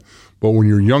understand that. But when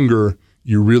you're younger,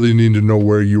 you really need to know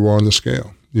where you are on the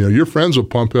scale. Your friends will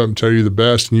pump up and tell you the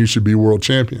best and you should be world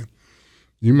champion.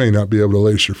 You may not be able to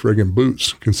lace your friggin'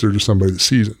 boots, considered somebody that's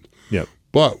seasoned. Yep.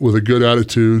 But with a good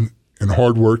attitude and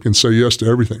hard work and say yes to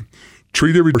everything.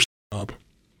 Treat every job.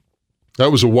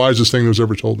 That was the wisest thing that was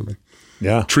ever told to me.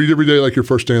 Yeah. Treat every day like your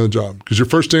first day on the job. Because your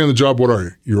first day on the job, what are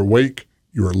you? You're awake,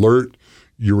 you're alert,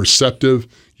 you're receptive,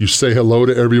 you say hello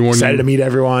to everyone. Excited to meet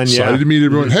everyone. Excited to meet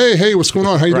everyone. Mm-hmm. Hey, what's going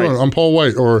on? How you doing? I'm Paul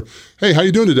Wight. Or, hey, how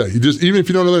you doing today? You just, even if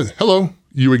you don't know that, hello.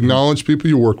 You acknowledge people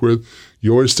you work with.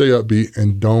 You always stay upbeat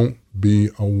and don't be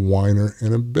a whiner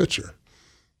and a bitcher.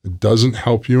 It doesn't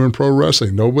help you in pro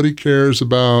wrestling. Nobody cares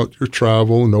about your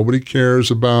travel. Nobody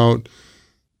cares about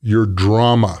your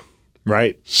drama.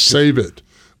 Right. Save it.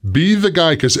 Be the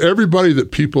guy, because everybody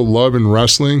that people love in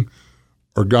wrestling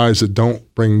are guys that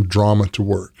don't bring drama to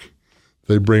work.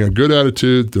 They bring a good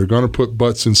attitude. They're going to put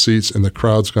butts in seats, and the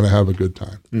crowd's going to have a good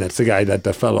time. And that's the guy that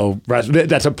the fellow wrestler.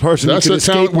 That's a person. That's who a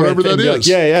talent, whatever that is.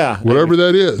 Like, whatever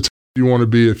that is. You want to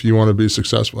be if you want to be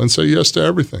successful, and say yes to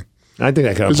everything. I think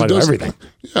that can apply to everything.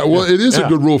 Yeah, well, it is a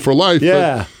good rule for life.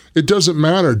 Yeah, but it doesn't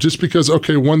matter just because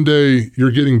one day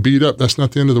you're getting beat up. That's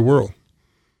not the end of the world.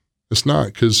 It's not,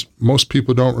 because most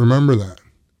people don't remember that.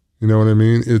 You know what I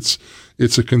mean? It's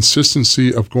a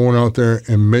consistency of going out there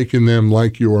and making them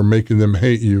like you or making them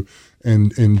hate you,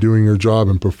 and doing your job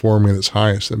and performing at its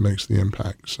highest that makes the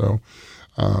impact. So,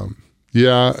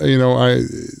 there's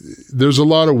a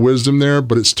lot of wisdom there,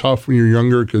 but it's tough when you're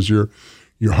younger because you're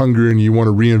hungry and you want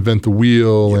to reinvent the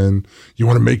wheel and you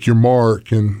want to make your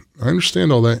mark. And I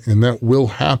understand all that, and that will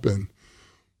happen.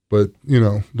 But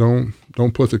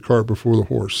don't put the cart before the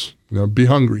horse. Be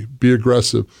hungry, be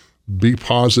aggressive, be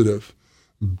positive,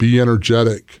 be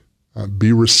energetic,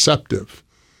 be receptive.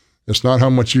 It's not how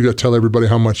much you got to tell everybody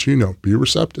how much you know. Be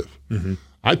receptive. Mm-hmm.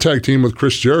 I tag team with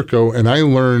Chris Jericho, and I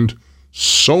learned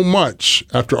so much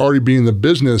after already being in the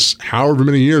business however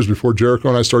many years before Jericho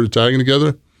and I started tagging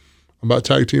together about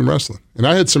tag team wrestling. And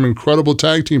I had some incredible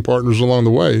tag team partners along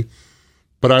the way,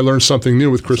 but I learned something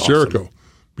new with Chris Jericho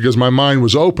because my mind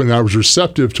was open and I was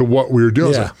receptive to what we were doing. I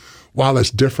was like, wow,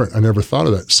 that's different. I never thought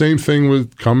of that. Same thing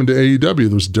with coming to AEW. There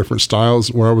was different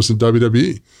styles where I was in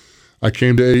WWE. I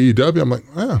came to AEW. I'm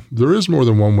like, there is more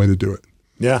than one way to do it.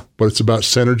 Yeah. But it's about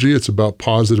synergy. It's about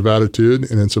positive attitude.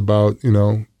 And it's about,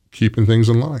 keeping things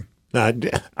in line. I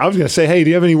was going to say, hey, do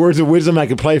you have any words of wisdom I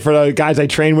could play for the guys I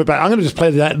train with? But I'm going to just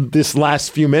play this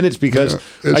last few minutes because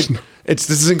this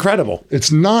is incredible.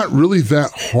 It's not really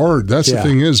that hard. That's the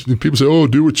thing is, people say, oh,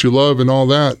 do what you love and all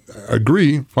that. I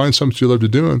agree. Find something you love to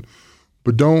do.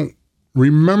 But don't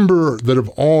remember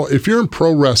that if you're in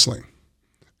pro wrestling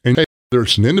and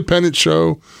there's an independent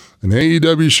show, an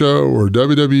AEW show, or a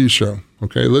WWE show,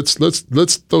 okay, let's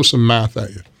throw some math at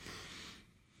you.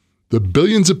 The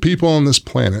billions of people on this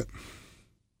planet,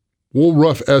 we'll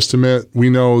rough estimate, we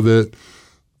know that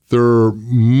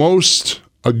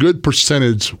a good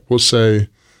percentage will say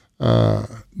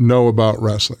know about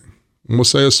wrestling. And we'll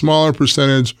say a smaller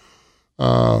percentage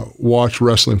watch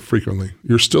wrestling frequently.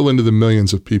 You're still into the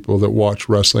millions of people that watch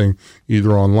wrestling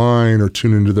either online or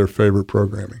tune into their favorite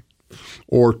programming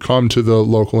or come to the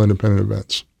local independent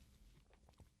events.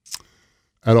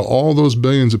 Out of all those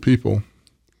billions of people,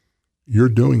 you're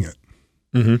doing it.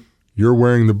 Mm-hmm. You're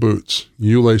wearing the boots.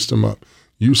 You laced them up.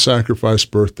 You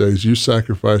sacrificed birthdays. You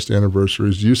sacrificed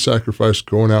anniversaries. You sacrificed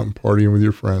going out and partying with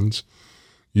your friends.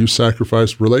 You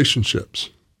sacrificed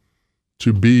relationships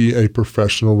to be a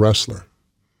professional wrestler.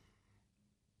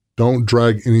 Don't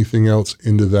drag anything else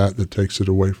into that takes it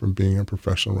away from being a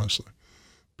professional wrestler.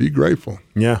 Be grateful.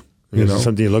 Yeah. This is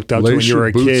something you looked up to when you were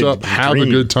a kid. Lace your boots up. Have a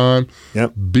good time.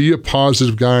 Yep. Be a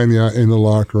positive guy in the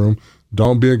locker room.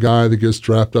 Don't be a guy that gets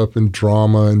wrapped up in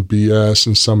drama and BS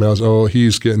and somebody else, oh,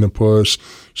 he's getting a push,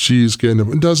 she's getting a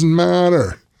push. It doesn't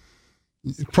matter.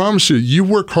 I promise you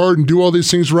work hard and do all these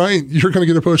things right, you're going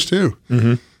to get a push too.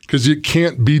 Because it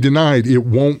can't be denied. It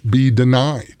won't be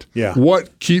denied. Yeah.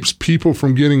 What keeps people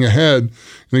from getting ahead? And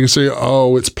they can say,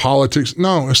 oh, it's politics.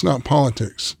 No, it's not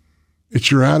politics. It's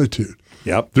your attitude.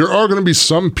 Yep. There are going to be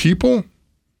some people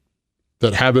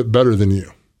that have it better than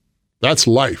you. That's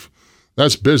life.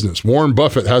 That's business. Warren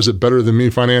Buffett has it better than me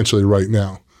financially right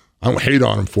now. I don't hate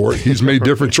on him for it. He's made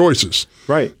different choices.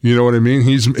 Right. You know what I mean?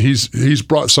 He's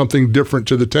brought something different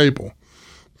to the table.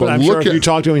 But I'm sure if you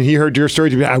talked to him and he heard your story,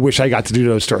 you'd be like, I wish I got to do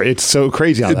those stories. It's so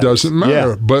crazy how it doesn't matter.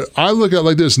 Yeah. But I look at it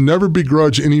like this: never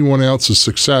begrudge anyone else's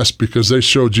success because they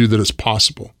showed you that it's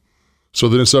possible. So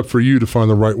then it's up for you to find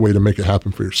the right way to make it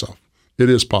happen for yourself. It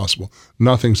is possible.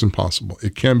 Nothing's impossible.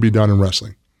 It can be done in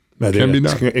wrestling. It can be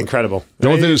done. It's incredible. The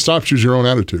only thing that stops you is your own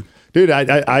attitude. Dude, I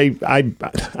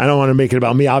don't want to make it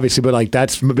about me, obviously, but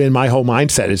that's been my whole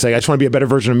mindset. It's like I just want to be a better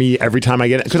version of me every time I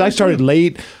get it. Because I started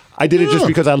late. I did it just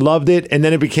because I loved it, and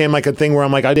then it became like a thing where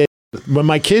I'm like, I did when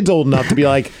my kid's old enough to be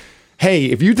like, hey,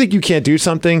 if you think you can't do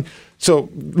something. So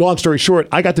long story short,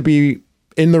 I got to be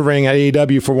in the ring at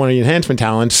AEW for one of the enhancement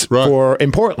talents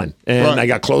in Portland. And I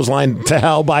got clotheslined to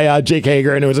hell by Jake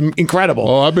Hager, and it was incredible.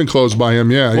 Oh, I've been closed by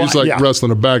him, yeah. He's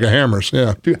wrestling a bag of hammers,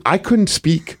 yeah. Dude, I couldn't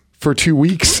speak for 2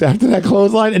 weeks after that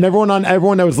clothesline, and everyone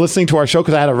that was listening to our show,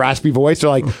 because I had a raspy voice, they're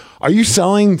like, are you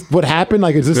selling what happened?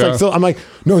 Like, is this like still? I'm like,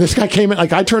 no, this guy came in,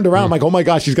 like, I turned around, I'm like, oh my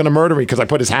gosh, he's going to murder me because I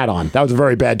put his hat on. That was a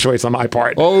very bad choice on my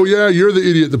part. Oh, yeah, you're the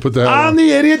idiot that put the hat on. I'm the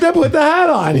idiot that put the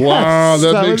hat on. Wow, yes.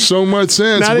 That makes so much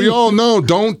sense. We all know,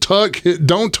 don't touch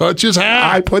his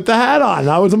hat. I put the hat on.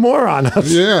 I was a moron.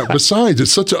 Yeah, besides,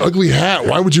 it's such an ugly hat.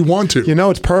 Why would you want to? You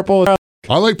know, it's purple.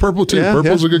 I like purple too. Yeah,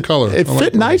 Purple's a good color. It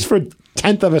fit nice for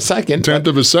tenth of a second,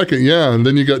 yeah, and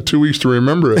then you got 2 weeks to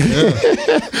remember it.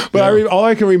 Yeah. But all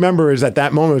I can remember is at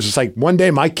that moment was just like, one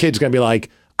day my kid's gonna be like,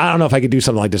 I don't know if I could do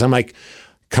something like this. I'm like,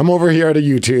 come over here to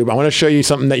YouTube. I want to show you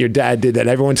something that your dad did that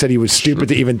everyone said he was stupid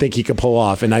to even think he could pull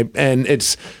off. But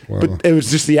it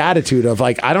was just the attitude of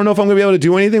like, I don't know if I'm gonna be able to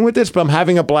do anything with this, but I'm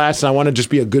having a blast and I want to just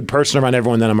be a good person around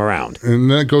everyone that I'm around.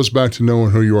 And that goes back to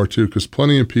knowing who you are too, because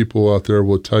plenty of people out there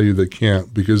will tell you they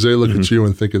can't because they look at you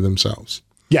and think of themselves.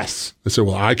 Yes. They say,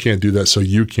 well, I can't do that, so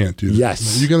you can't do that.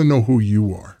 Yes. You got to know who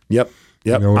you are. Yep.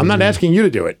 You know I'm not asking you to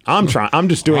do it. I'm trying. I'm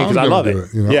just doing it because I love it.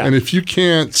 Yeah. And if you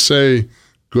can't say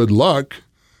good luck,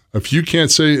 if you can't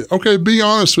say, okay, be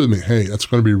honest with me. Hey, that's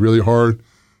going to be really hard,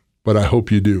 but I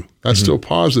hope you do. That's still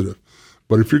positive.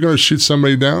 But if you're going to shoot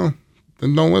somebody down,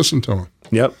 then don't listen to them.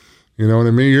 Yep. You know what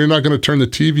I mean? You're not going to turn the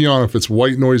TV on if it's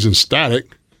white noise and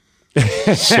static.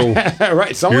 So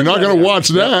right, you're not going to watch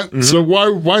that. Yep. So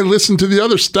why listen to the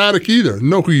other static either?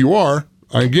 Know who you are.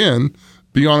 Again,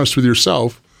 be honest with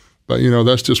yourself, But,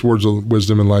 that's just words of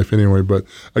wisdom in life anyway. But,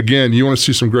 again, you want to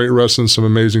see some great wrestling, some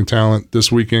amazing talent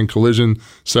this weekend. Collision,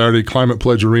 Saturday, Climate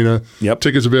Pledge Arena. Yep.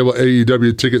 Tickets available at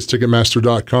AEW tickets,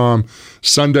 Ticketmaster.com.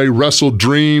 Sunday, Wrestle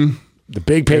Dream. The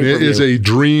big pay-per-view. It is a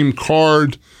dream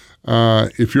card.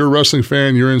 If you're a wrestling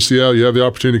fan, you're in Seattle, you have the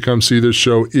opportunity to come see this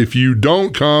show. If you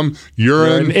don't come, you're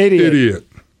an idiot.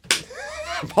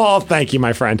 Paul, thank you,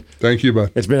 my friend. Thank you,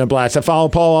 bud. It's been a blast. I follow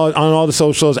Paul on all the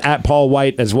socials at Paul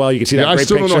Wight as well. You can see that great picture. I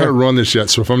still don't know how to run this yet,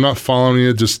 so if I'm not following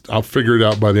you, I'll figure it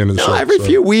out by the end of the show. Every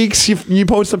few weeks, you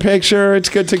post a picture. It's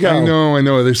good to go. I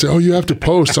know. They say, you have to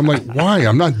post. I'm like, why?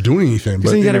 I'm not doing anything.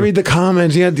 But you got to read the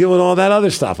comments. You got to deal with all that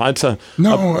other stuff. It's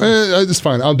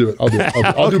fine. I'll do it.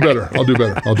 I'll do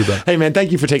better. Hey, man,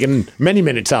 thank you for taking many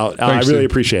minutes out. I really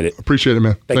appreciate it. Appreciate it,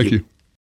 man. Thank you.